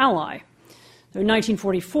was our ally. So in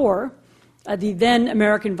 1944, the then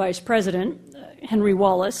American Vice President, Henry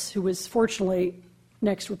Wallace, who was fortunately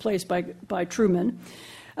next replaced by Truman,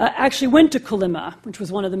 actually went to Kolyma, which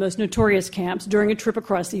was one of the most notorious camps, during a trip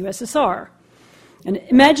across the USSR. And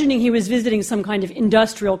imagining he was visiting some kind of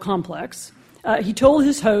industrial complex, he told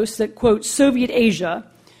his host that, quote, Soviet Asia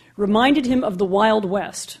reminded him of the Wild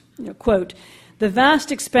West. Quote, the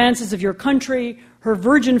vast expanses of your country, her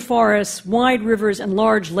virgin forests, wide rivers, and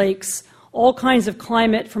large lakes, all kinds of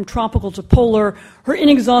climate from tropical to polar, her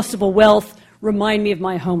inexhaustible wealth, remind me of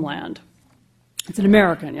my homeland. It's an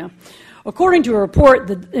American, yeah? According to a report,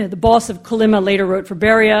 the boss of Kolyma later wrote for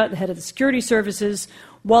Beria, the head of the security services,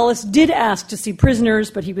 Wallace did ask to see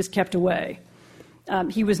prisoners, but he was kept away.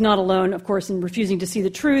 He was not alone, of course, in refusing to see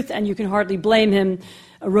the truth, and you can hardly blame him.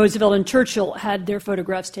 Roosevelt and Churchill had their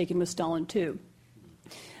photographs taken with Stalin, too.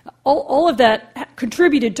 All of that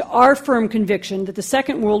contributed to our firm conviction that the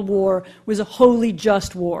Second World War was a wholly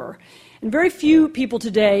just war. And very few people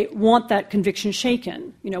today want that conviction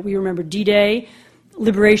shaken. You know, we remember D-Day,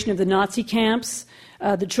 liberation of the Nazi camps,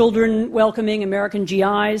 the children welcoming American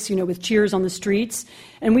GIs, you know, with cheers on the streets.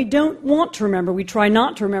 And we don't want to remember, we try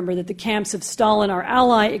not to remember, that the camps of Stalin, our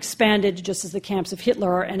ally, expanded just as the camps of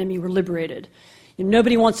Hitler, our enemy, were liberated. You know,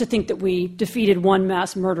 nobody wants to think that we defeated one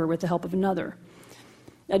mass murder with the help of another.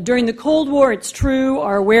 During the Cold War, it's true,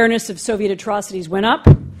 our awareness of Soviet atrocities went up.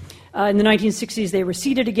 In the 1960s, they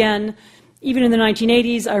receded again. Even in the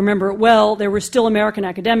 1980s, I remember it well, there were still American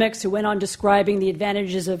academics who went on describing the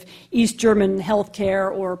advantages of East German healthcare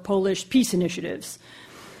or Polish peace initiatives.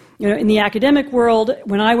 You know, in the academic world,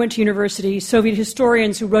 when I went to university, Soviet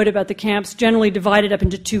historians who wrote about the camps generally divided up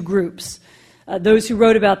into two groups. Those who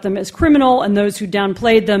wrote about them as criminal and those who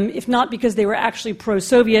downplayed them, if not because they were actually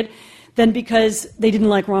pro-Soviet, then because they didn't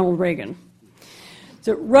like Ronald Reagan.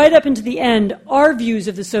 So right up into the end, our views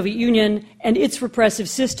of the Soviet Union and its repressive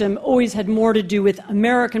system always had more to do with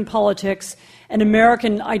American politics and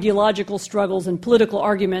American ideological struggles and political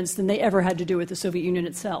arguments than they ever had to do with the Soviet Union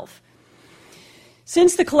itself.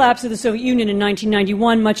 Since the collapse of the Soviet Union in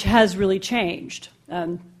 1991, much has really changed.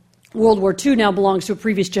 World War II now belongs to a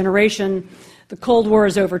previous generation. The Cold War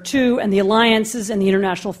is over too, and the alliances and the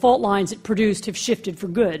international fault lines it produced have shifted for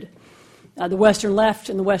good. The Western left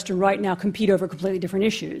and the Western right now compete over completely different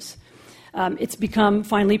issues. It's become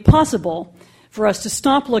finally possible for us to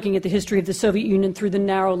stop looking at the history of the Soviet Union through the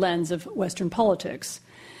narrow lens of Western politics.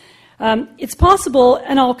 It's possible,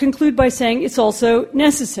 and I'll conclude by saying it's also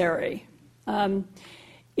necessary.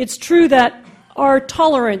 It's true that our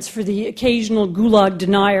tolerance for the occasional gulag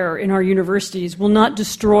denier in our universities will not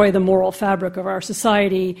destroy the moral fabric of our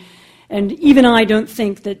society, and even I don't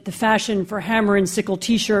think that the fashion for hammer and sickle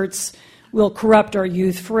T-shirts will corrupt our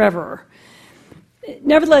youth forever.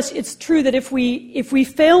 Nevertheless, it's true that if we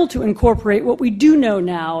fail to incorporate what we do know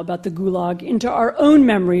now about the Gulag into our own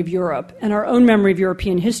memory of Europe and our own memory of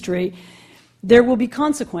European history, there will be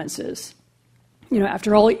consequences. You know,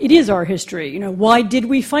 after all, it is our history. You know, why did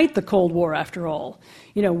we fight the Cold War after all?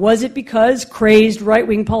 You know, was it because crazed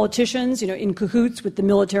right-wing politicians, you know, in cahoots with the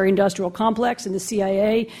military-industrial complex and the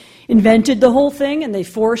CIA, invented the whole thing and they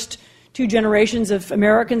forced 2 generations of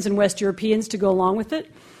Americans and West Europeans to go along with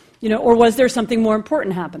it? You know, or was there something more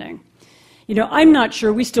important happening? You know, I'm not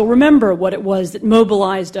sure we still remember what it was that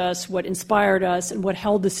mobilized us, what inspired us, and what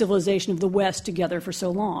held the civilization of the West together for so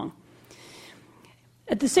long.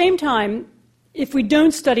 At the same time, if we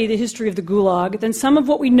don't study the history of the Gulag, then some of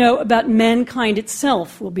what we know about mankind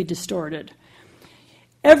itself will be distorted.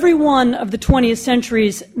 Every one of the 20th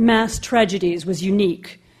century's mass tragedies was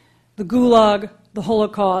unique. The Gulag, the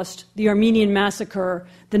Holocaust, the Armenian Massacre,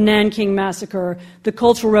 the Nanking Massacre, the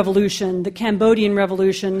Cultural Revolution, the Cambodian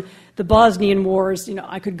Revolution, the Bosnian Wars, you know,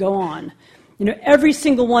 I could go on. You know, every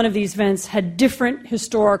single one of these events had different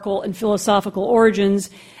historical and philosophical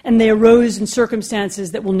origins, and they arose in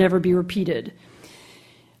circumstances that will never be repeated.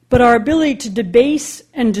 But our ability to debase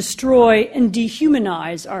and destroy and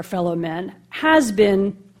dehumanize our fellow men has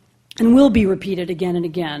been and will be repeated again and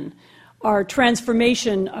again. Our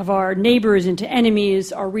transformation of our neighbors into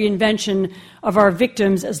enemies, our reinvention of our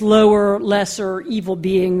victims as lower, lesser, evil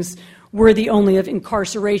beings, worthy only of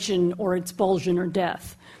incarceration or expulsion or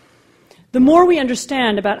death. The more we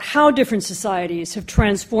understand about how different societies have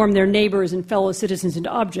transformed their neighbors and fellow citizens into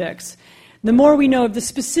objects, the more we know of the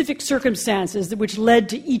specific circumstances which led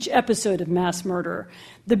to each episode of mass murder,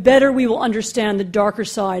 the better we will understand the darker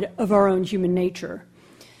side of our own human nature.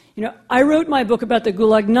 You know, I wrote my book about the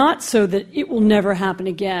Gulag not so that it will never happen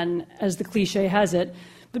again, as the cliche has it,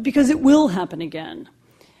 but because it will happen again.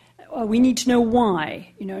 We need to know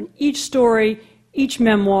why. You know, and each story, each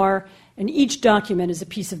memoir, and each document is a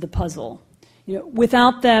piece of the puzzle. You know,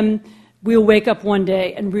 without them, we'll wake up one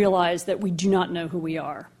day and realize that we do not know who we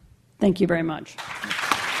are. Thank you very much.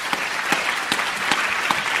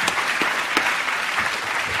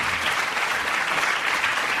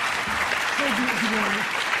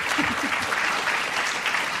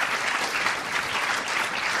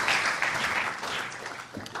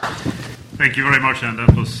 Thank you very much, and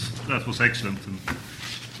that was excellent. And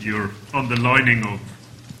your underlining of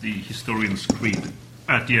the historian's creed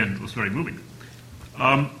at the end was very moving.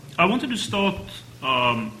 I wanted to start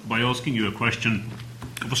by asking you a question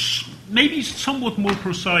of a maybe somewhat more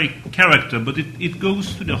prosaic character, but it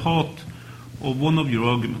goes to the heart of one of your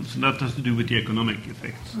arguments, and that has to do with the economic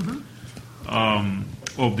effects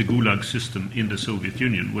of the Gulag system in the Soviet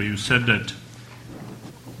Union, where you said that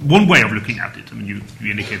one way of looking at it, I mean, you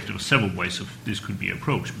indicated there were several ways of this could be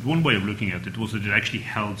approached, but one way of looking at it was that it actually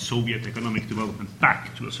held Soviet economic development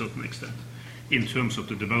back to a certain extent in terms of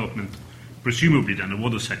the development, presumably then, of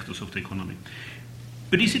other sectors of the economy.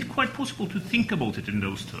 But is it quite possible to think about it in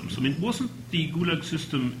those terms? I mean, wasn't the Gulag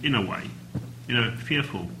system, in a way, in a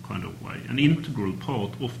fearful kind of way, an integral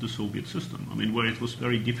part of the Soviet system? I mean, where it was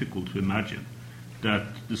very difficult to imagine that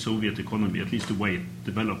the Soviet economy, at least the way it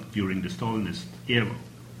developed during the Stalinist era,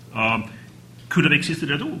 could have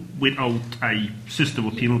existed at all without a system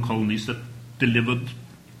of penal colonies that delivered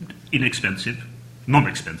inexpensive,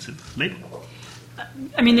 non-expensive labor.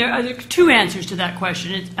 I mean, there are two answers to that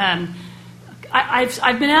question.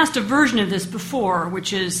 I've been asked a version of this before,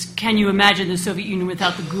 which is, can you imagine the Soviet Union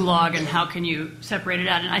without the Gulag, and how can you separate it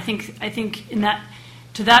out? And I think in that,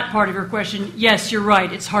 to that part of your question, yes, you're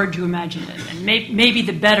right. It's hard to imagine it, and maybe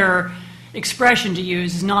the better expression to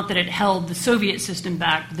use is not that it held the Soviet system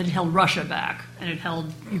back, but that it held Russia back and it held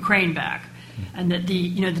Ukraine back, and that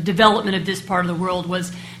the development of this part of the world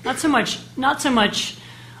was not so much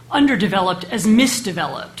underdeveloped as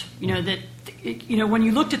misdeveloped. When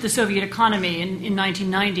you looked at the Soviet economy in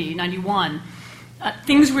 1990, 91,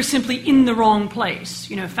 things were simply in the wrong place.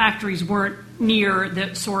 Factories weren't near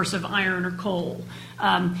the source of iron or coal.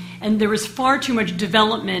 And there was far too much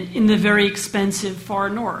development in the very expensive far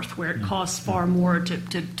north, where it costs far more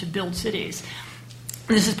to build cities.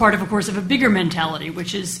 And this is part of course, of a bigger mentality,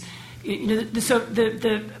 which is,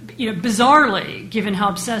 bizarrely, given how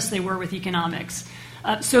obsessed they were with economics,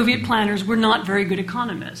 Soviet planners were not very good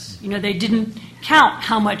economists. They didn't count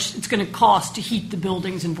how much it's going to cost to heat the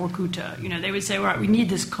buildings in Vorkuta. They would say, all right, we need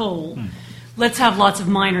this coal. Let's have lots of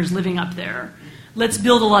miners living up there. Let's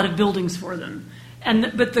build a lot of buildings for them.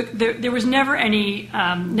 But there was never any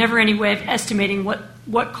way of estimating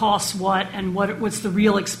what costs what and what's the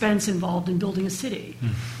real expense involved in building a city.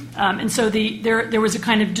 And so there was a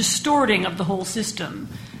kind of distorting of the whole system.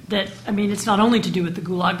 It's not only to do with the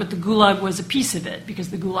Gulag, but the Gulag was a piece of it,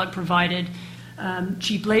 because the Gulag provided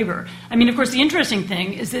cheap labor. Of course, the interesting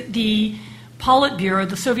thing is that the Politburo,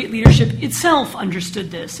 the Soviet leadership itself,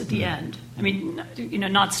 understood this at the end.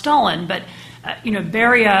 Not Stalin, but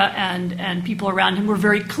Beria and people around him were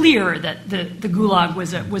very clear that the Gulag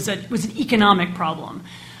was an economic problem.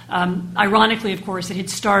 Ironically, of course, it had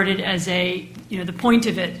started as the point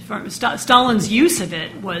of it, Stalin's use of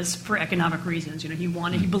it was for economic reasons. He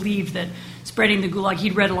believed that spreading the Gulag,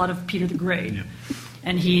 he'd read a lot of Peter the Great. Yeah.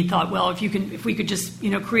 And he thought, well, if we could just,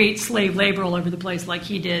 create slave labor all over the place like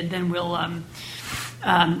he did, then we'll or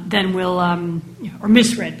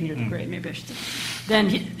misread Peter the Great, maybe I should say. Then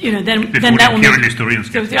that will make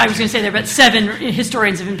historians. I was going to say there are about 7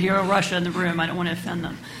 historians of Imperial Russia in the room. I don't want to offend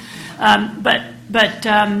them. But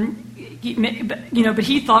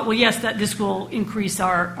he thought, well, yes, that this will increase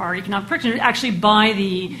our economic production. Actually, by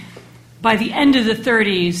the end of the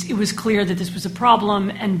 30s, it was clear that this was a problem,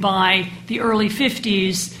 and by the early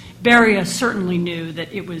 50s, Beria certainly knew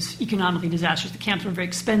that it was economically disastrous. The camps were very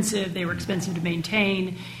expensive. They were expensive to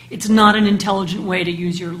maintain. It's not an intelligent way to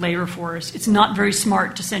use your labor force. It's not very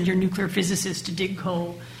smart to send your nuclear physicists to dig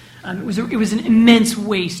coal. It was an immense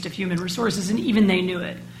waste of human resources, and even they knew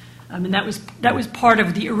it. And that was part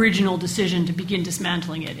of the original decision to begin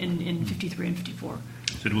dismantling it in 53 and 54.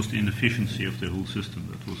 So it was the inefficiency of the whole system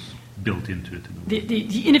that was built into it.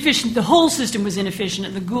 The whole system was inefficient,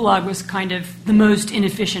 and the Gulag was kind of the most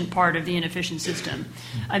inefficient part of the inefficient system.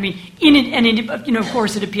 Of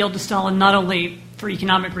course, it appealed to Stalin not only for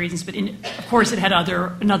economic reasons, but of course, it had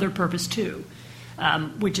another purpose too,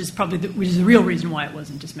 which is the real reason why it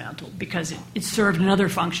wasn't dismantled, because it served another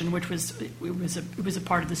function, which was a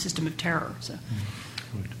part of the system of terror. So,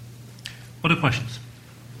 right. Other questions?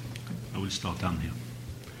 I will start down here.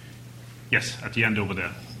 Yes, at the end over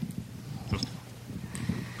there.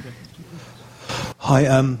 Hi,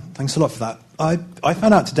 thanks a lot for that. I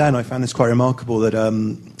found out today, and I found this quite remarkable, that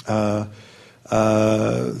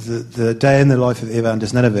the Day in the Life of Ivan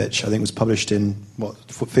Desnetovich, I think, was published in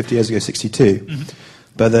 50 years ago, 62. Mm-hmm.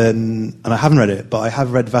 But then, and I haven't read it, but I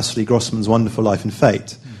have read Vasily Grossman's Wonderful Life and Fate.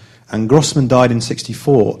 Mm-hmm. And Grossman died in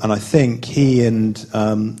 64, and I think he and,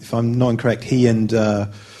 if I'm not incorrect, he and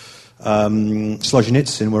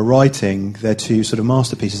Solzhenitsyn were writing their 2 sort of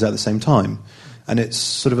masterpieces at the same time. And it's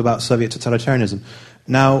sort of about Soviet totalitarianism.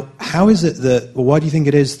 Now, why do you think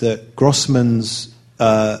it is that Grossman's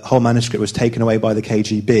whole manuscript was taken away by the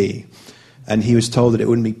KGB, and he was told that it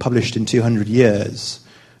wouldn't be published in 200 years.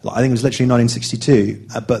 I think it was literally 1962.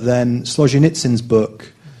 But then Solzhenitsyn's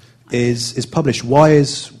book is published.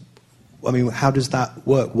 How does that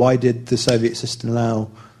work? Why did the Soviet system allow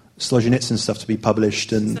Solzhenitsyn's stuff to be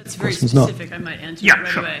published and that's very Grossman's specific. not? I might answer Yeah, that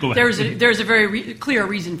right sure. away. Go ahead. There's a very clear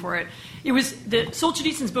reason for it. It was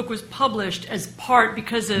Solzhenitsyn's book was published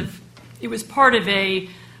it was part of a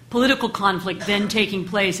political conflict then taking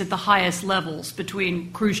place at the highest levels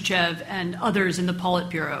between Khrushchev and others in the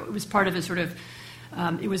Politburo. It was part of a sort of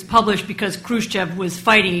it was published because Khrushchev was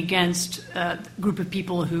fighting against a group of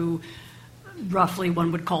people who roughly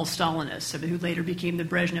one would call Stalinists, who later became the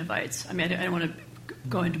Brezhnevites. I mean, I don't want to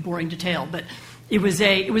go into boring detail, but it was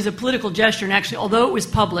a political gesture, and actually, although it was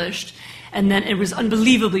published, and then it was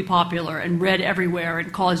unbelievably popular and read everywhere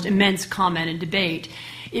and caused immense comment and debate,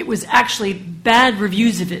 it was actually bad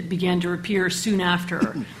reviews of it began to appear soon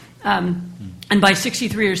after. And by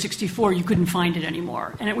 63 or 64, you couldn't find it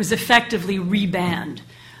anymore. And it was effectively rebanned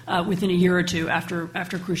within a year or two after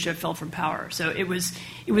Khrushchev fell from power. So it was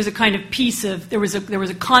a kind of piece of there was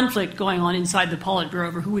a conflict going on inside the Politburo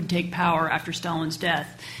over who would take power after Stalin's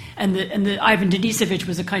death, and the Ivan Denisovich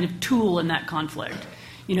was a kind of tool in that conflict.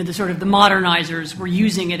 You know, the modernizers were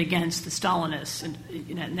using it against the Stalinists, and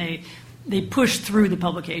they pushed through the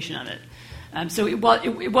publication of it. So it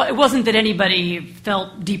wasn't that anybody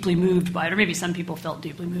felt deeply moved by it, or maybe some people felt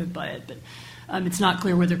deeply moved by it, but it's not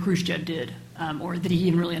clear whether Khrushchev did, or that he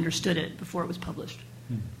even really understood it before it was published.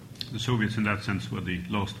 The Soviets, in that sense, were the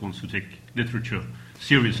last ones to take literature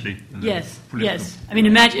seriously. Yes. I mean,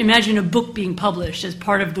 imagine a book being published as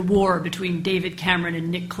part of the war between David Cameron and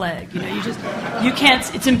Nick Clegg. You know, you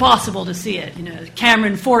can't. It's impossible to see it. You know,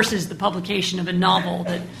 Cameron forces the publication of a novel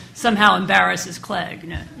that somehow embarrasses Clegg. You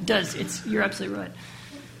know, it does. You're absolutely right.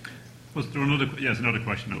 Was there another? Yes, another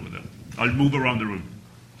question over there. I'll move around the room.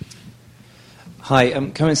 Hi.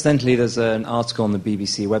 Coincidentally, there's an article on the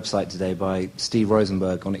BBC website today by Steve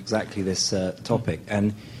Rosenberg on exactly this topic,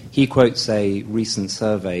 and he quotes a recent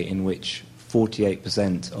survey in which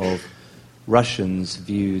 48% of Russians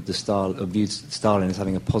viewed Stalin as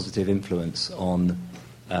having a positive influence on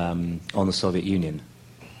the Soviet Union.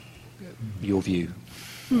 Your view?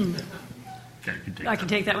 I can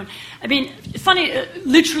take that one. I mean, funny,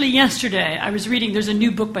 literally yesterday I was reading, there's a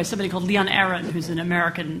new book by somebody called Leon Aron, who's an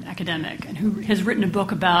American academic, and who has written a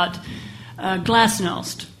book about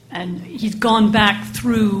glasnost. And he's gone back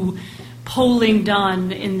through polling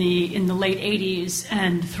done in the late 80s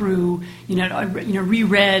and through,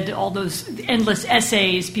 reread all those endless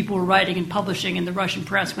essays people were writing and publishing in the Russian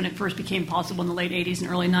press when it first became possible in the late 80s and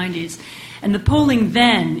early 90s. And the polling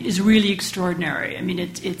then is really extraordinary. I mean,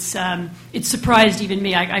 it surprised even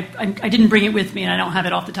me. I didn't bring it with me, and I don't have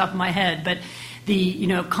it off the top of my head. But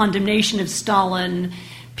the condemnation of Stalin,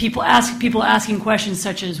 people asking questions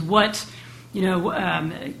such as what do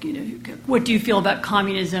you feel about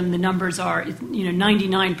communism? The numbers are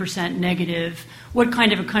 99% negative. What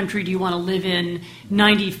kind of a country do you want to live in?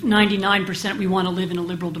 99% we want to live in a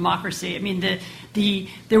liberal democracy. I mean,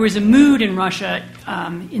 there was a mood in Russia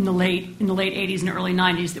in the late 80s and early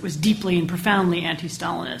 90s that was deeply and profoundly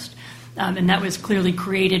anti-Stalinist, and that was clearly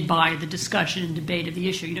created by the discussion and debate of the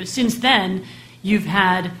issue. Since then, you've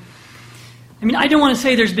had. I mean, I don't want to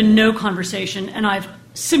say there's been no conversation, and I've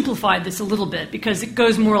simplified this a little bit because it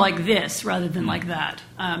goes more like this rather than like that.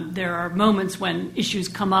 There are moments when issues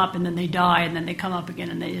come up and then they die, and then they come up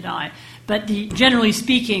again and they die. But generally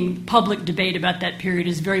speaking, public debate about that period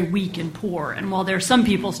is very weak and poor. And while there are some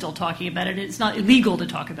people still talking about it, it's not illegal to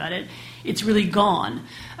talk about it. It's really gone.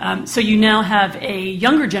 So you now have a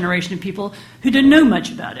younger generation of people who didn't know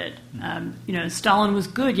much about it. Stalin was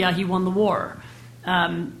good. Yeah, he won the war.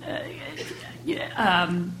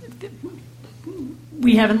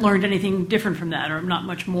 We haven't learned anything different from that, or not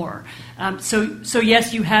much more. So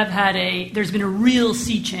yes, you have had there's been a real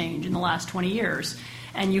sea change in the last 20 years,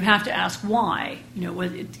 and you have to ask why.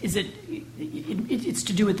 It's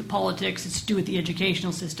to do with the politics, it's to do with the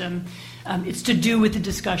educational system, it's to do with the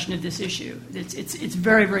discussion of this issue. It's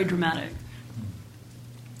very, very dramatic.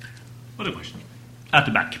 Other question? At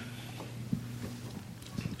the back.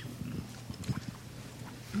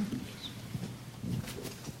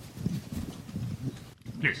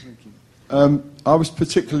 Please. I was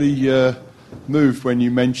particularly moved when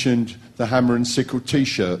you mentioned the hammer and sickle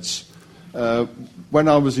T-shirts. When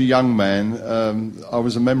I was a young man, I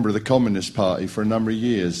was a member of the Communist Party for a number of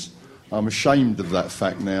years. I'm ashamed of that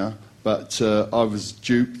fact now, but I was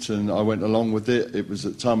duped and I went along with it. It was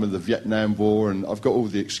at the time of the Vietnam War, and I've got all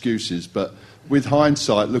the excuses. But with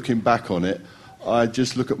hindsight, looking back on it, I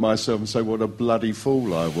just look at myself and say, what a bloody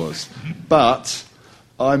fool I was. But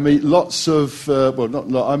I meet lots of,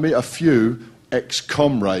 I meet a few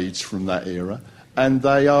ex-comrades from that era, and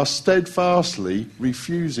they are steadfastly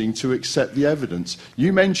refusing to accept the evidence.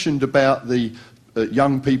 You mentioned about the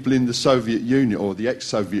young people in the Soviet Union, or the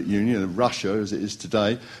ex-Soviet Union, of Russia as it is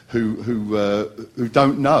today, who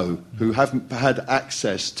don't know, who haven't had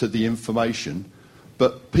access to the information.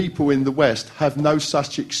 But people in the West have no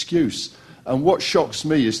such excuse. And what shocks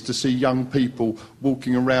me is to see young people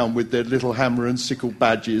walking around with their little hammer and sickle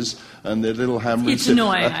badges and their little hammer it's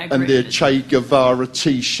annoying, I agree. and their Che Guevara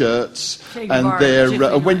T-shirts.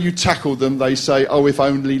 And when you tackle them, they say, "Oh, if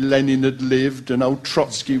only Lenin had lived, and old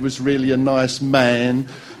Trotsky was really a nice man."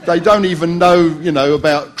 They don't even know,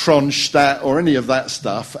 about Kronstadt or any of that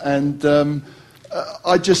stuff. And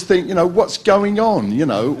I just think, what's going on?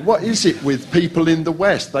 What is it with people in the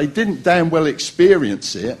West? They didn't damn well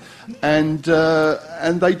experience it, and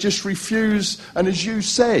they just refuse. And as you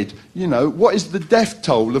said, what is the death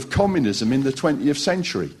toll of communism in the 20th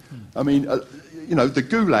century? I mean, the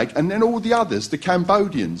Gulag, and then all the others, the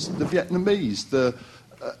Cambodians, the Vietnamese,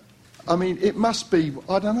 it must be,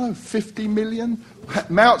 50 million?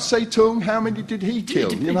 Mao Zedong, how many did he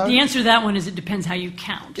kill? The answer to that one is it depends how you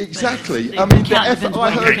count. Exactly. I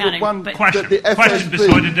heard one question that the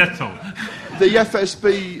beside the death toll. The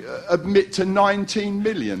FSB admit to 19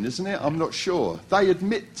 million, isn't it? I'm not sure. They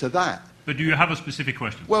admit to that. But do you have a specific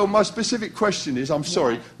question? Well, my specific question is,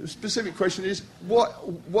 the specific question is, what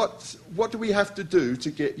do we have to do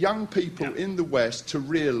to get young people in the West to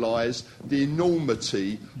realise the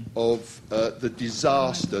enormity of the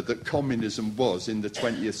disaster that communism was in the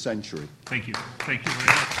 20th century? Thank you. Thank you very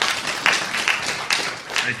much.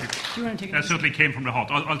 Thank you. Do you want to take that certainly came from the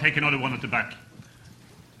heart. I'll take another one at the back.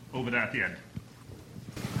 Over there at the end.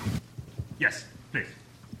 Yes, please.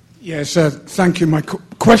 Yes, thank you. My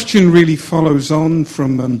question really follows on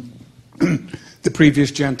from the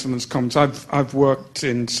previous gentleman's comments. I've worked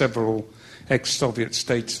in several ex-Soviet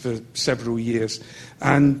states for several years.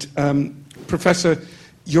 And, Professor,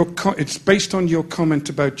 it's based on your comment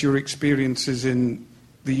about your experiences in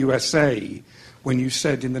the USA, when you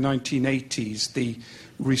said in the 1980s the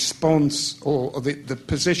response or the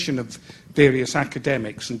position of various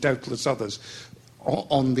academics and doubtless others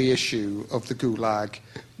on the issue of the Gulag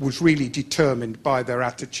was really determined by their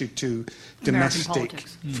attitude to domestic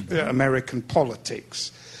American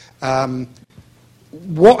politics.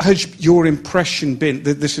 What has your impression been?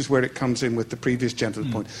 This is where it comes in with the previous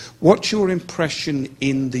gentleman's point. What's your impression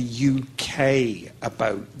in the UK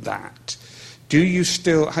about that?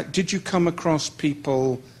 Did you come across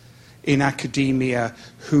people in academia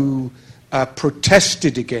who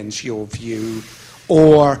protested against your view,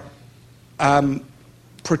 or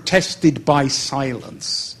protested by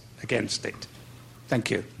silence against it?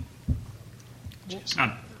 Thank you.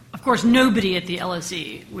 Of course, nobody at the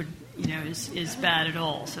LSE would, is bad at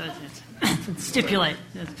all. So it's stipulate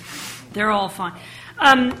they're all fine.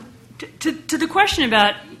 To the question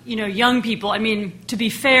about young people, I mean, to be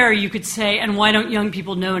fair, you could say, and why don't young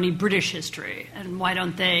people know any British history, and why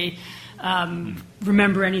don't they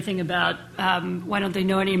remember anything about? Why don't they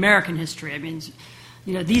know any American history? I mean,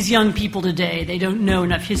 these young people today, they don't know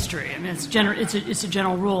enough history. I mean, it's a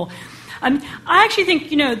general rule. I actually think,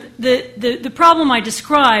 the problem I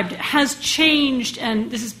described has changed, and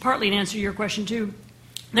this is partly an answer to your question, too.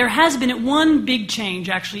 There has been one big change,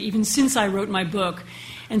 actually, even since I wrote my book,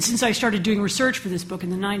 and since I started doing research for this book in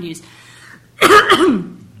the 90s.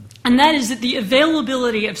 And that is that the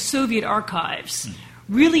availability of Soviet archives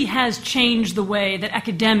really has changed the way that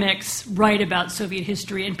academics write about Soviet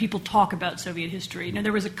history and people talk about Soviet history.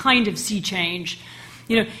 There was a kind of sea change.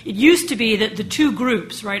 It used to be that the two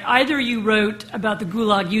groups, right, either you wrote about the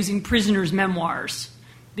Gulag using prisoners' memoirs,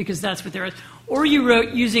 because that's what there is, or you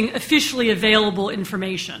wrote using officially available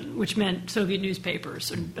information, which meant Soviet newspapers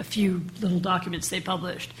and a few little documents they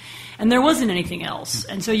published. And there wasn't anything else.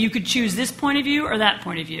 And so you could choose this point of view or that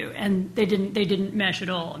point of view, and they didn't mesh at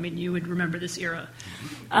all. I mean, you would remember this era.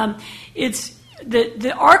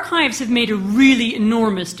 The archives have made a really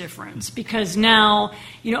enormous difference, because now,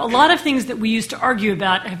 a lot of things that we used to argue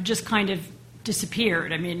about have just kind of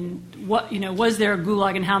disappeared. I mean, was there a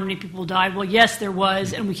Gulag and how many people died? Well, yes, there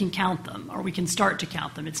was, and we can count them, or we can start to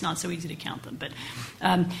count them. It's not so easy to count them, but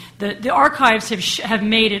the archives have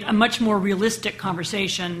made it a much more realistic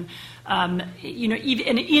conversation.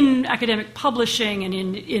 Even in academic publishing and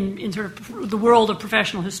in sort of the world of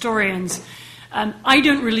professional historians, I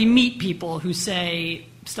don't really meet people who say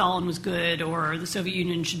Stalin was good or the Soviet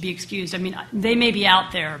Union should be excused. I mean, they may be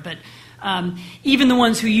out there, but Even the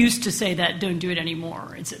ones who used to say that don't do it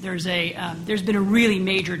anymore. There's been a really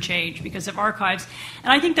major change because of archives,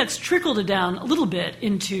 and I think that's trickled down a little bit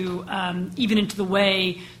into even into the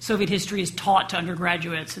way Soviet history is taught to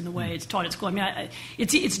undergraduates and the way it's taught at school. I mean,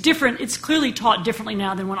 it's different. It's clearly taught differently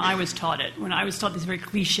now than when I was taught it. When I was taught this very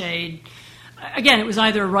cliched. Again, it was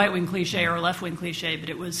either a right-wing cliche or a left-wing cliche,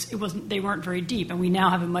 but it wasn't. They weren't very deep, and we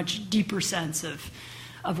now have a much deeper sense of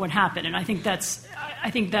what happened, and I think that's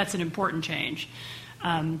an important change.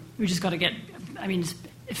 We just got to get. I mean,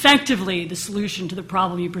 effectively, the solution to the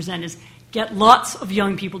problem you present is get lots of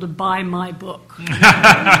young people to buy my book,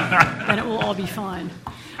 and it will all be fine.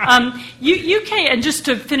 UK, and just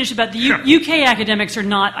to finish about the UK academics are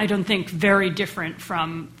not, I don't think, very different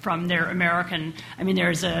from their American. I mean,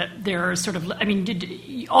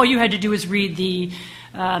 all you had to do was read the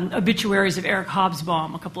obituaries of Eric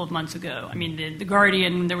Hobsbawm a couple of months ago. I mean, the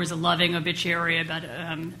Guardian, there was a loving obituary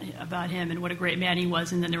about him and what a great man he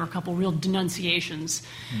was, and then there were a couple real denunciations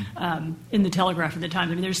in the Telegraph at the time.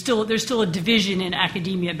 I mean, there's still a division in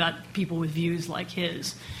academia about people with views like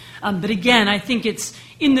his. But again, I think it's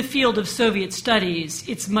in the field of Soviet studies,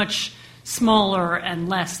 it's much smaller and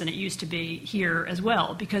less than it used to be here as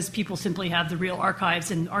well, because people simply have the real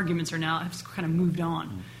archives and arguments have kind of moved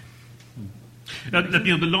on.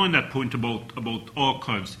 The line that point about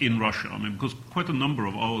archives in Russia, I mean, because quite a number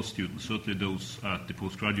of our students, certainly those at the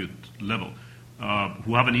postgraduate level,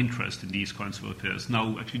 who have an interest in these kinds of affairs,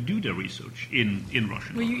 now actually do their research in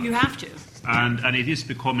Russian. Well, you have to. And it is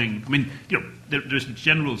becoming, I mean, there's a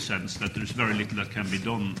general sense that there's very little that can be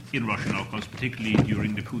done in Russian archives, particularly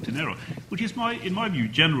during the Putin era, which is, in my view,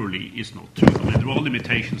 generally is not true. I mean, there are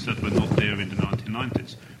limitations that were not there in the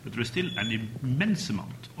 1990s, but there is still an immense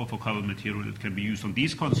amount of archival material that can be used on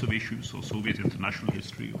these kinds of issues, or Soviet international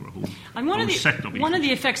history, or a whole set of issues. One of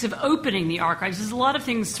the effects of opening the archives is a lot of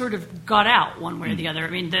things sort of got out one way or the other. I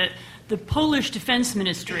mean, the Polish Defense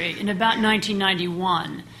Ministry in about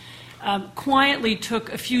 1991 quietly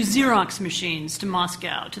took a few Xerox machines to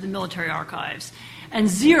Moscow, to the military archives, and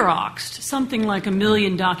Xeroxed something like 1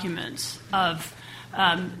 million documents of,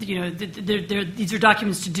 these are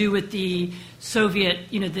documents to do with the Soviet,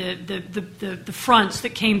 the fronts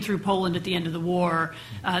that came through Poland at the end of the war,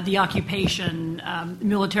 the occupation,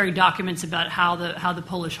 military documents about how the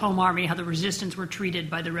Polish Home Army, how the resistance were treated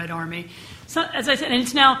by the Red Army. So, as I said, and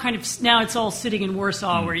it's now it's all sitting in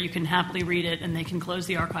Warsaw where you can happily read it, and they can close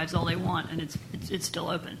the archives all they want, and it's still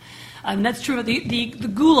open. That's true of the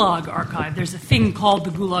Gulag archive. There's a thing called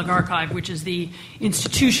the Gulag archive, which is the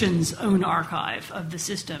institution's own archive of the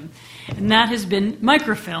system, and that has been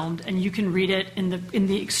microfilmed, and you can read it in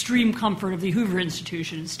the extreme comfort of the Hoover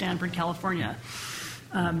Institution in Stanford, California.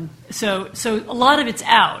 So a lot of it's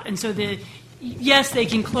out, and so yes, they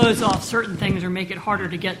can close off certain things or make it harder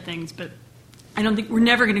to get things, but I don't think we're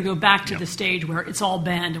never going to go back to the stage where it's all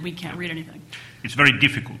banned and we can't read anything. It's very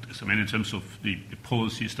difficult, I mean, in terms of the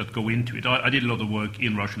policies that go into it. I did a lot of work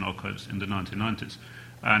in Russian archives in the 1990s,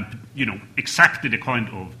 and exactly the kind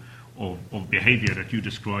of behavior that you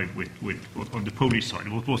described with on the Polish side,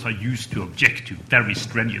 what was I used to object to very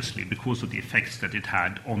strenuously because of the effects that it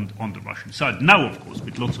had on the Russian side. Now, of course,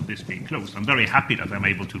 with lots of this being closed, I'm very happy that I'm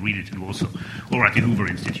able to read it in Warsaw or at the Hoover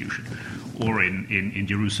Institution or in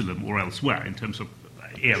Jerusalem or elsewhere in terms of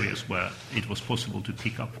areas where it was possible to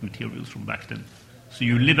pick up materials from back then. So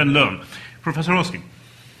you live and learn. Professor Hosking.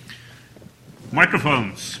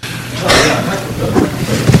 Microphones.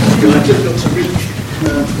 It's difficult to reach.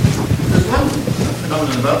 There's one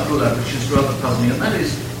phenomenon about Gulag which is rather puzzling, and that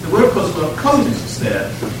is there were, of course, a lot of communists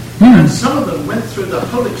there, and some of them went through the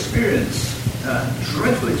whole experience,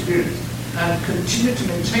 dreadful experience, and continued to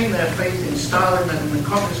maintain their faith in Stalin and the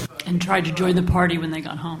Communist Party. And tried to join the party when they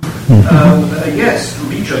got home. Yes,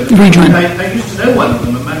 rejoin. I used to know one of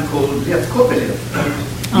them, a man called Lev Kopelev.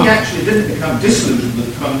 He actually didn't become disillusioned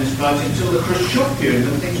with the Communist Party until the Khrushchev period,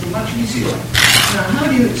 when things were much easier. Now, how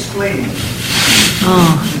do you explain it?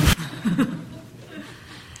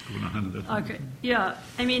 Okay. Yeah.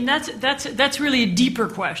 I mean, that's really a deeper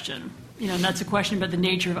question. And that's a question about the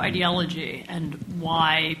nature of ideology and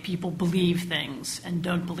why people believe things and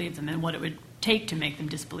don't believe them, and what it would take to make them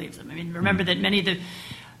disbelieve them. I mean, remember that many of the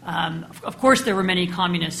of course, there were many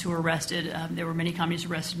communists who were arrested. There were many communists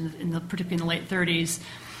arrested, particularly in the late 30s.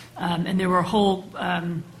 And there were a whole...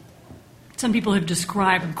 some people have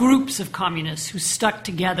described groups of communists who stuck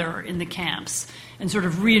together in the camps and sort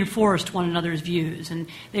of reinforced one another's views. And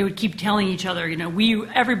they would keep telling each other,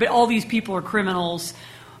 everybody, all these people are criminals,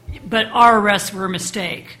 but our arrests were a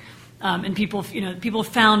mistake. And people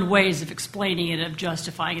found ways of explaining it, of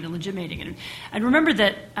justifying it, and legitimating it. And remember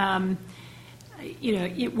that...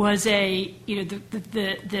 it was the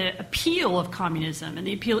appeal of communism and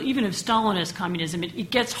the appeal even of Stalinist communism.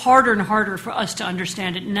 It gets harder and harder for us to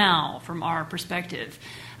understand it now from our perspective,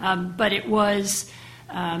 but it was.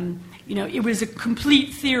 It was a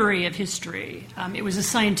complete theory of history. It was a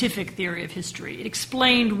scientific theory of history. It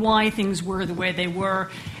explained why things were the way they were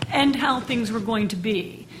and how things were going to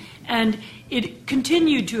be. And it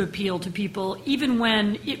continued to appeal to people even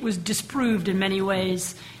when it was disproved in many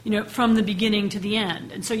ways, from the beginning to the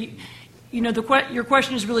end. And so, your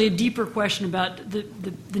question is really a deeper question about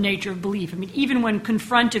the nature of belief. I mean, even when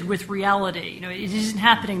confronted with reality, it isn't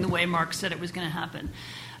happening the way Marx said it was going to happen.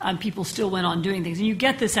 People still went on doing things, and you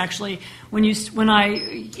get this actually when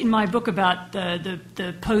I in my book about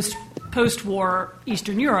the post-war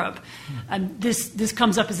Eastern Europe, and this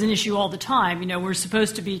comes up as an issue all the time. We're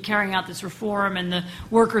supposed to be carrying out this reform, and the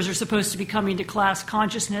workers are supposed to be coming to class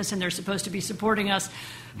consciousness, and they're supposed to be supporting us,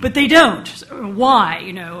 but they don't.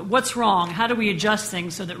 Why? What's wrong? How do we adjust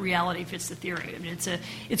things so that reality fits the theory? I mean,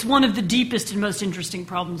 it's one of the deepest and most interesting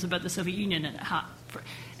problems about the Soviet Union,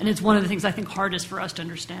 and it's one of the things I think hardest for us to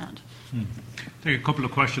understand. Take a couple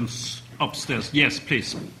of questions upstairs. Yes,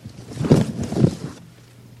 please.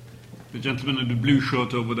 The gentleman in the blue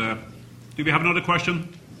shirt over there. Do we have another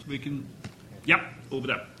question? We can. Yeah, over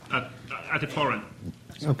there at the far end.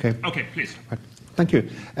 Okay. Okay, please. Thank you.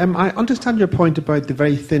 I understand your point about the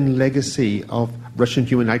very thin legacy of Russian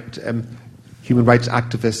human rights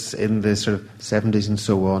activists in the sort of 70s and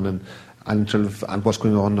so on, and what's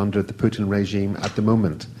going on under the Putin regime at the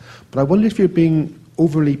moment. But I wonder if you're being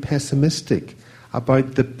overly pessimistic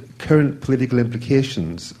about the current political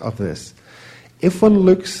implications of this. If one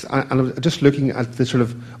looks, and I'm just looking at the sort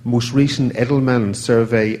of most recent Edelman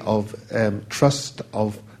survey of trust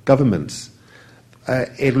of governments,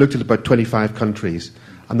 it looked at about 25 countries,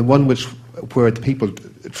 and the one where the people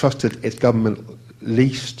trusted its government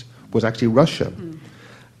least was actually Russia.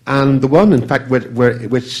 And the one, in fact,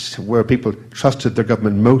 where people trusted their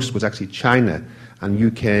government most was actually China, and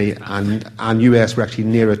UK and US were actually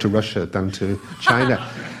nearer to Russia than to China.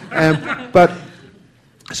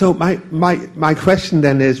 So my question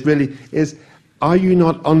then is are you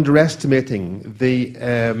not underestimating the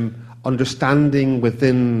understanding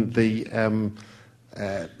within the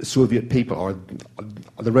Soviet people or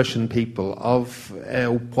the Russian people of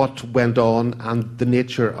what went on and the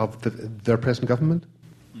nature of their present government?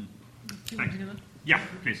 Thanks. Yeah,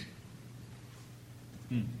 please.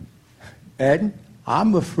 And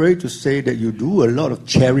I'm afraid to say that you do a lot of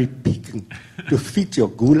cherry picking to fit your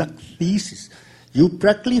Gulag thesis. You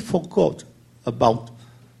practically forgot about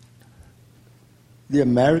the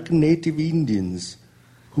American Native Indians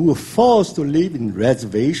who were forced to live in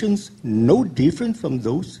reservations, no different from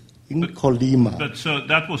those in Kolyma. But sir,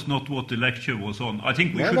 that was not what the lecture was on. I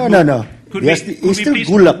think we should. No. Could yes, it's still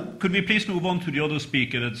Gulag. Could we please move on to the other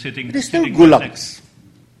speaker that's sitting? It is still Gulags.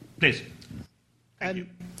 Please.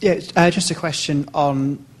 Just a question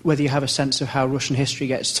on whether you have a sense of how Russian history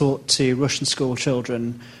gets taught to Russian school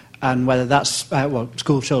children, and whether that's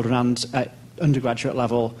school children and at undergraduate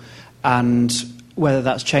level, and whether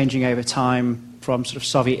that's changing over time from sort of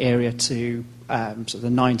Soviet era to sort of the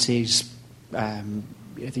 90s,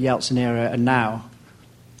 the Yeltsin era, and now,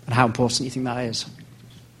 and how important you think that is.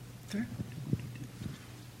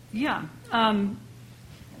 Yeah. Am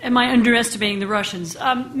I underestimating the Russians?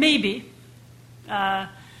 Maybe.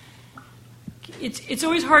 It's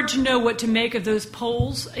always hard to know what to make of those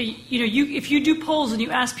polls. If you do polls and you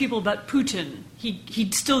ask people about Putin, he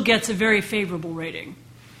still gets a very favorable rating.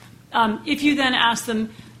 If you then ask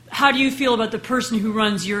them, how do you feel about the person who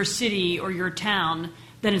runs your city or your town,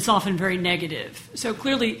 then it's often very negative. So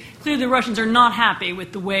clearly the Russians are not happy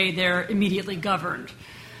with the way they're immediately governed,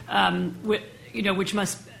 which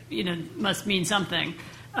must mean something.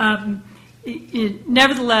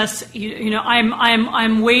 Nevertheless,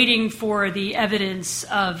 I'm waiting for the evidence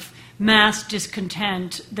of mass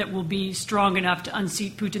discontent that will be strong enough to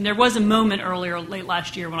unseat Putin. There was a moment late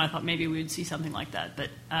last year, when I thought maybe we would see something like that, but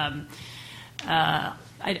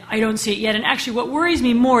I don't see it yet. And actually, what worries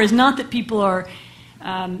me more is not that people are.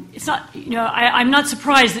 It's not. I'm not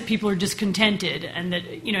surprised that people are discontented, and that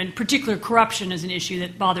in particular, corruption is an issue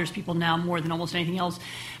that bothers people now more than almost anything else.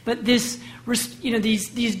 But these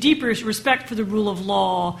deeper respect for the rule of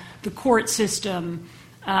law, the court system,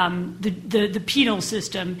 the penal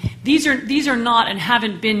system. These are not and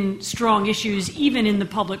haven't been strong issues even in the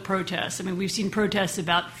public protests. I mean, we've seen protests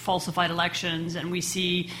about falsified elections, and we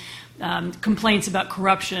see complaints about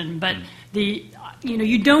corruption, but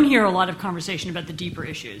you don't hear a lot of conversation about the deeper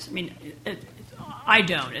issues. I mean, I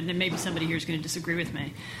don't, and then maybe somebody here is going to disagree with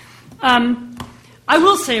me. I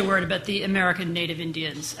will say a word about the American Native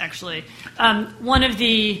Indians, actually. One of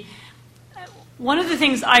the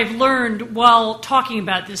things I've learned while talking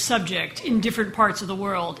about this subject in different parts of the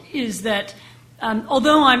world is that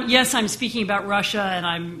although I'm speaking about Russia,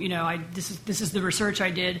 and this is the research I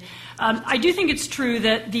did. I do think it's true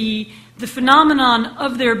that the phenomenon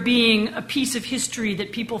of there being a piece of history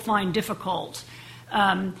that people find difficult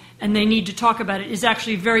and they need to talk about it is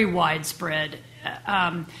actually very widespread.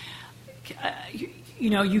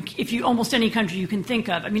 If you almost any country you can think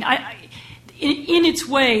of. I mean, in its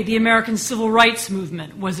way, the American Civil Rights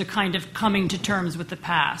Movement was a kind of coming to terms with the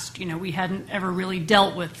past. We hadn't ever really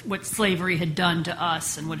dealt with what slavery had done to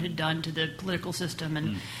us and what it had done to the political system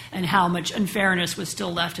and how much unfairness was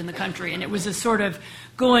still left in the country. And it was a sort of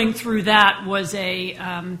going through that was a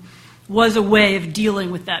way of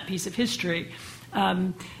dealing with that piece of history.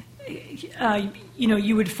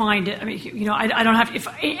 You would find it. I mean, I don't have. If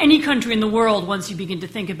any country in the world, once you begin to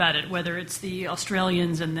think about it, whether it's the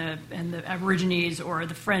Australians and the Aborigines, or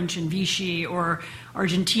the French and Vichy, or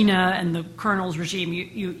Argentina and the colonial's regime,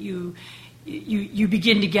 you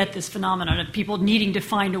begin to get this phenomenon of people needing to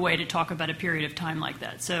find a way to talk about a period of time like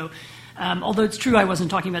that. So, although it's true I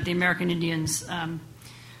wasn't talking about the American Indians.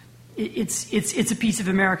 It's a piece of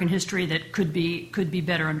American history that could be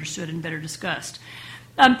better understood and better discussed.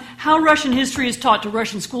 How Russian history is taught to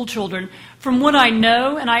Russian school children, from what I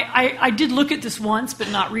know, and I did look at this once, but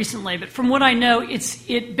not recently, but from what I know,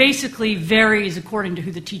 it basically varies according to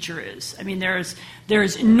who the teacher is. I mean, there's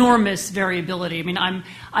enormous variability. I mean,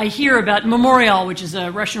 I hear about Memorial, which is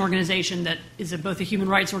a Russian organization that is both a human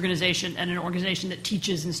rights organization and an organization that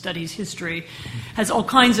teaches and studies history, has all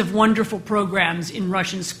kinds of wonderful programs in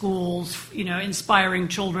Russian schools, inspiring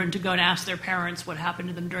children to go and ask their parents what happened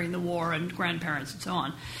to them during the war, and grandparents and so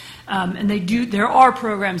on. And there are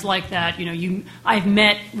programs like that. I've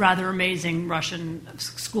met rather amazing Russian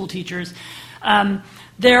school teachers.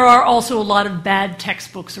 There are also a lot of bad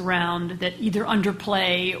textbooks around that either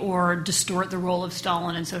underplay or distort the role of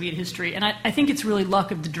Stalin in Soviet history. And I think it's really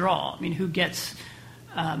luck of the draw. I mean, who gets,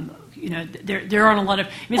 there aren't a lot of,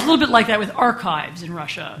 it's a little bit like that with archives in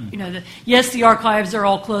Russia. Yes, the archives are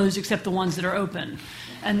all closed except the ones that are open.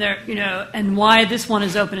 And and why this one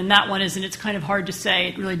is open and that one isn't, it's kind of hard to say.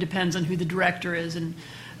 It really depends on who the director is and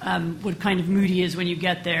what kind of mood he is when you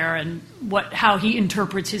get there, and how he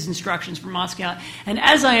interprets his instructions from Moscow. And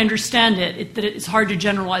as I understand it, it's hard to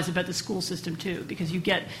generalize about the school system too, because you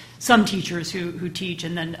get some teachers who teach,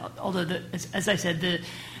 and then although as I said,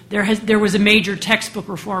 there was a major textbook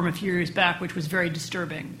reform a few years back, which was very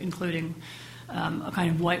disturbing, including a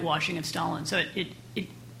kind of whitewashing of Stalin. So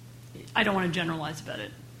I don't want to generalize about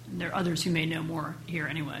it. There are others who may know more here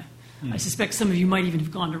anyway. I suspect some of you might even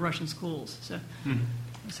have gone to Russian schools. So,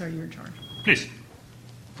 sorry, you're in charge. Please.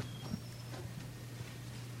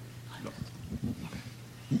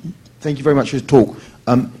 Thank you very much for your talk.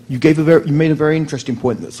 You made a very interesting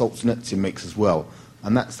point that Solzhenitsyn makes as well,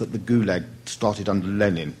 and that's that the Gulag started under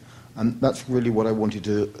Lenin. And that's really what I wanted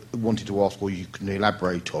to ask, or you can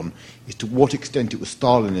elaborate on, is to what extent it was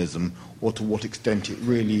Stalinism, or to what extent it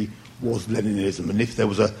really was Leninism, and if there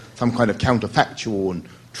was some kind of counterfactual and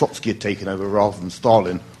Trotsky had taken over rather than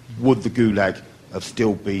Stalin, would the Gulag have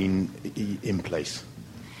still been in place?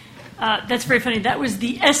 That's very funny. That was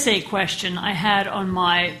the essay question I had on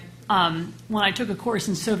my when I took a course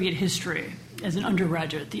in Soviet history as an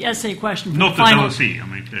undergraduate. The essay question. Not at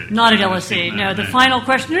LSE. Not at LSE. No, the final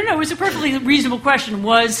question. No, it was a perfectly reasonable question.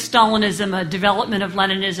 Was Stalinism a development of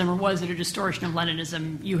Leninism, or was it a distortion of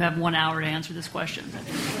Leninism? You have 1 hour to answer this question.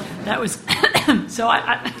 That was so.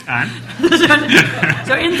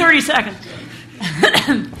 So in 30 seconds.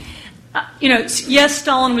 Yes,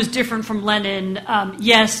 Stalin was different from Lenin.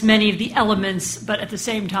 Yes, many of the elements, but at the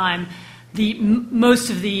same time, most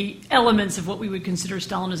of the elements of what we would consider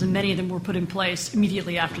Stalinism, many of them were put in place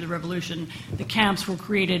immediately after the revolution. The camps were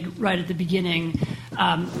created right at the beginning.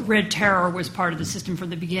 Red Terror was part of the system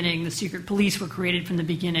from the beginning. The secret police were created from the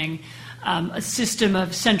beginning. A system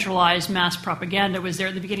of centralized mass propaganda was there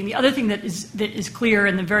at the beginning. The other thing that is clear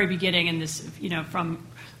in the very beginning, and this, from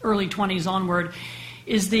early 20s onward,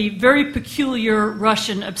 is the very peculiar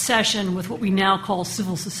Russian obsession with what we now call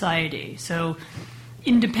civil society. So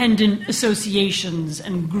independent associations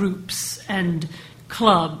and groups and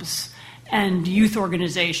clubs and youth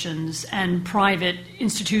organizations and private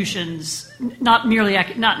institutions, not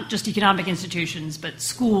just economic institutions, but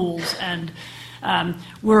schools, and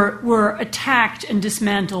were attacked and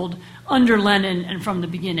dismantled under Lenin and from the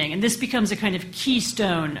beginning. And this becomes a kind of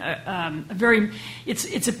keystone,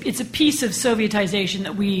 it's a piece of Sovietization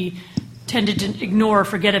that we tended to ignore or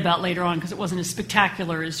forget about later on because it wasn't as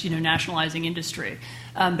spectacular as nationalizing industry.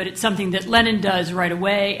 But it's something that Lenin does right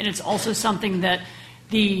away, and it's also something that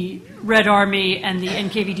the Red Army and the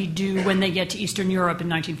NKVD do when they get to Eastern Europe in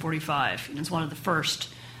 1945. It's one of the first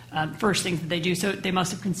things that they do, so they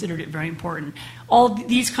must have considered it very important. All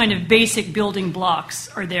these kind of basic building blocks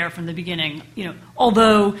are there from the beginning,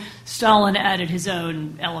 although Stalin added his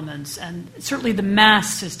own elements, and certainly the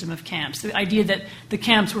mass system of camps, the idea that the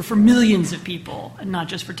camps were for millions of people and not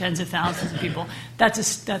just for tens of thousands of people, that's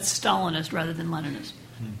Stalinist rather than Leninist.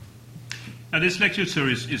 Now, this lecture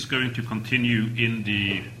series is going to continue in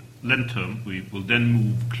the Lent term. We will then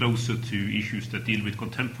move closer to issues that deal with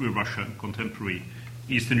contemporary Russia and contemporary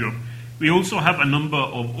Eastern Europe. We also have a number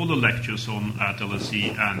of other lectures on at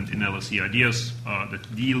LSE and in LSE Ideas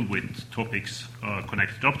that deal with topics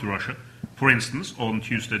connected up to Russia. For instance, on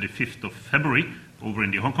Tuesday the 5th of February, over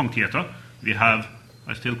in the Hong Kong Theatre, we have,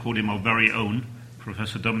 I still call him our very own,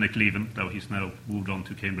 Professor Dominic Leven, though he's now moved on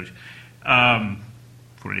to Cambridge,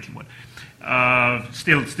 for a little while.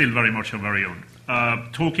 Still very much our very own.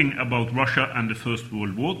 Talking about Russia and the First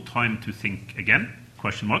World War, time to think again, ?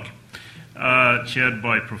 Chaired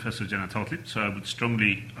by Professor Janet Hartley, so I would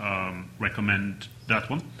strongly recommend that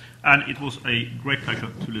one. And it was a great pleasure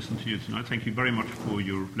to listen to you tonight. Thank you very much for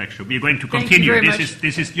your lecture. We are going to continue.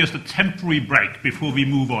 This is just a temporary break before we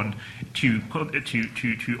move on to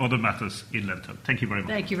other matters in Lent. Thank you very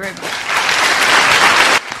much. Thank you very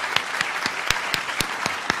much.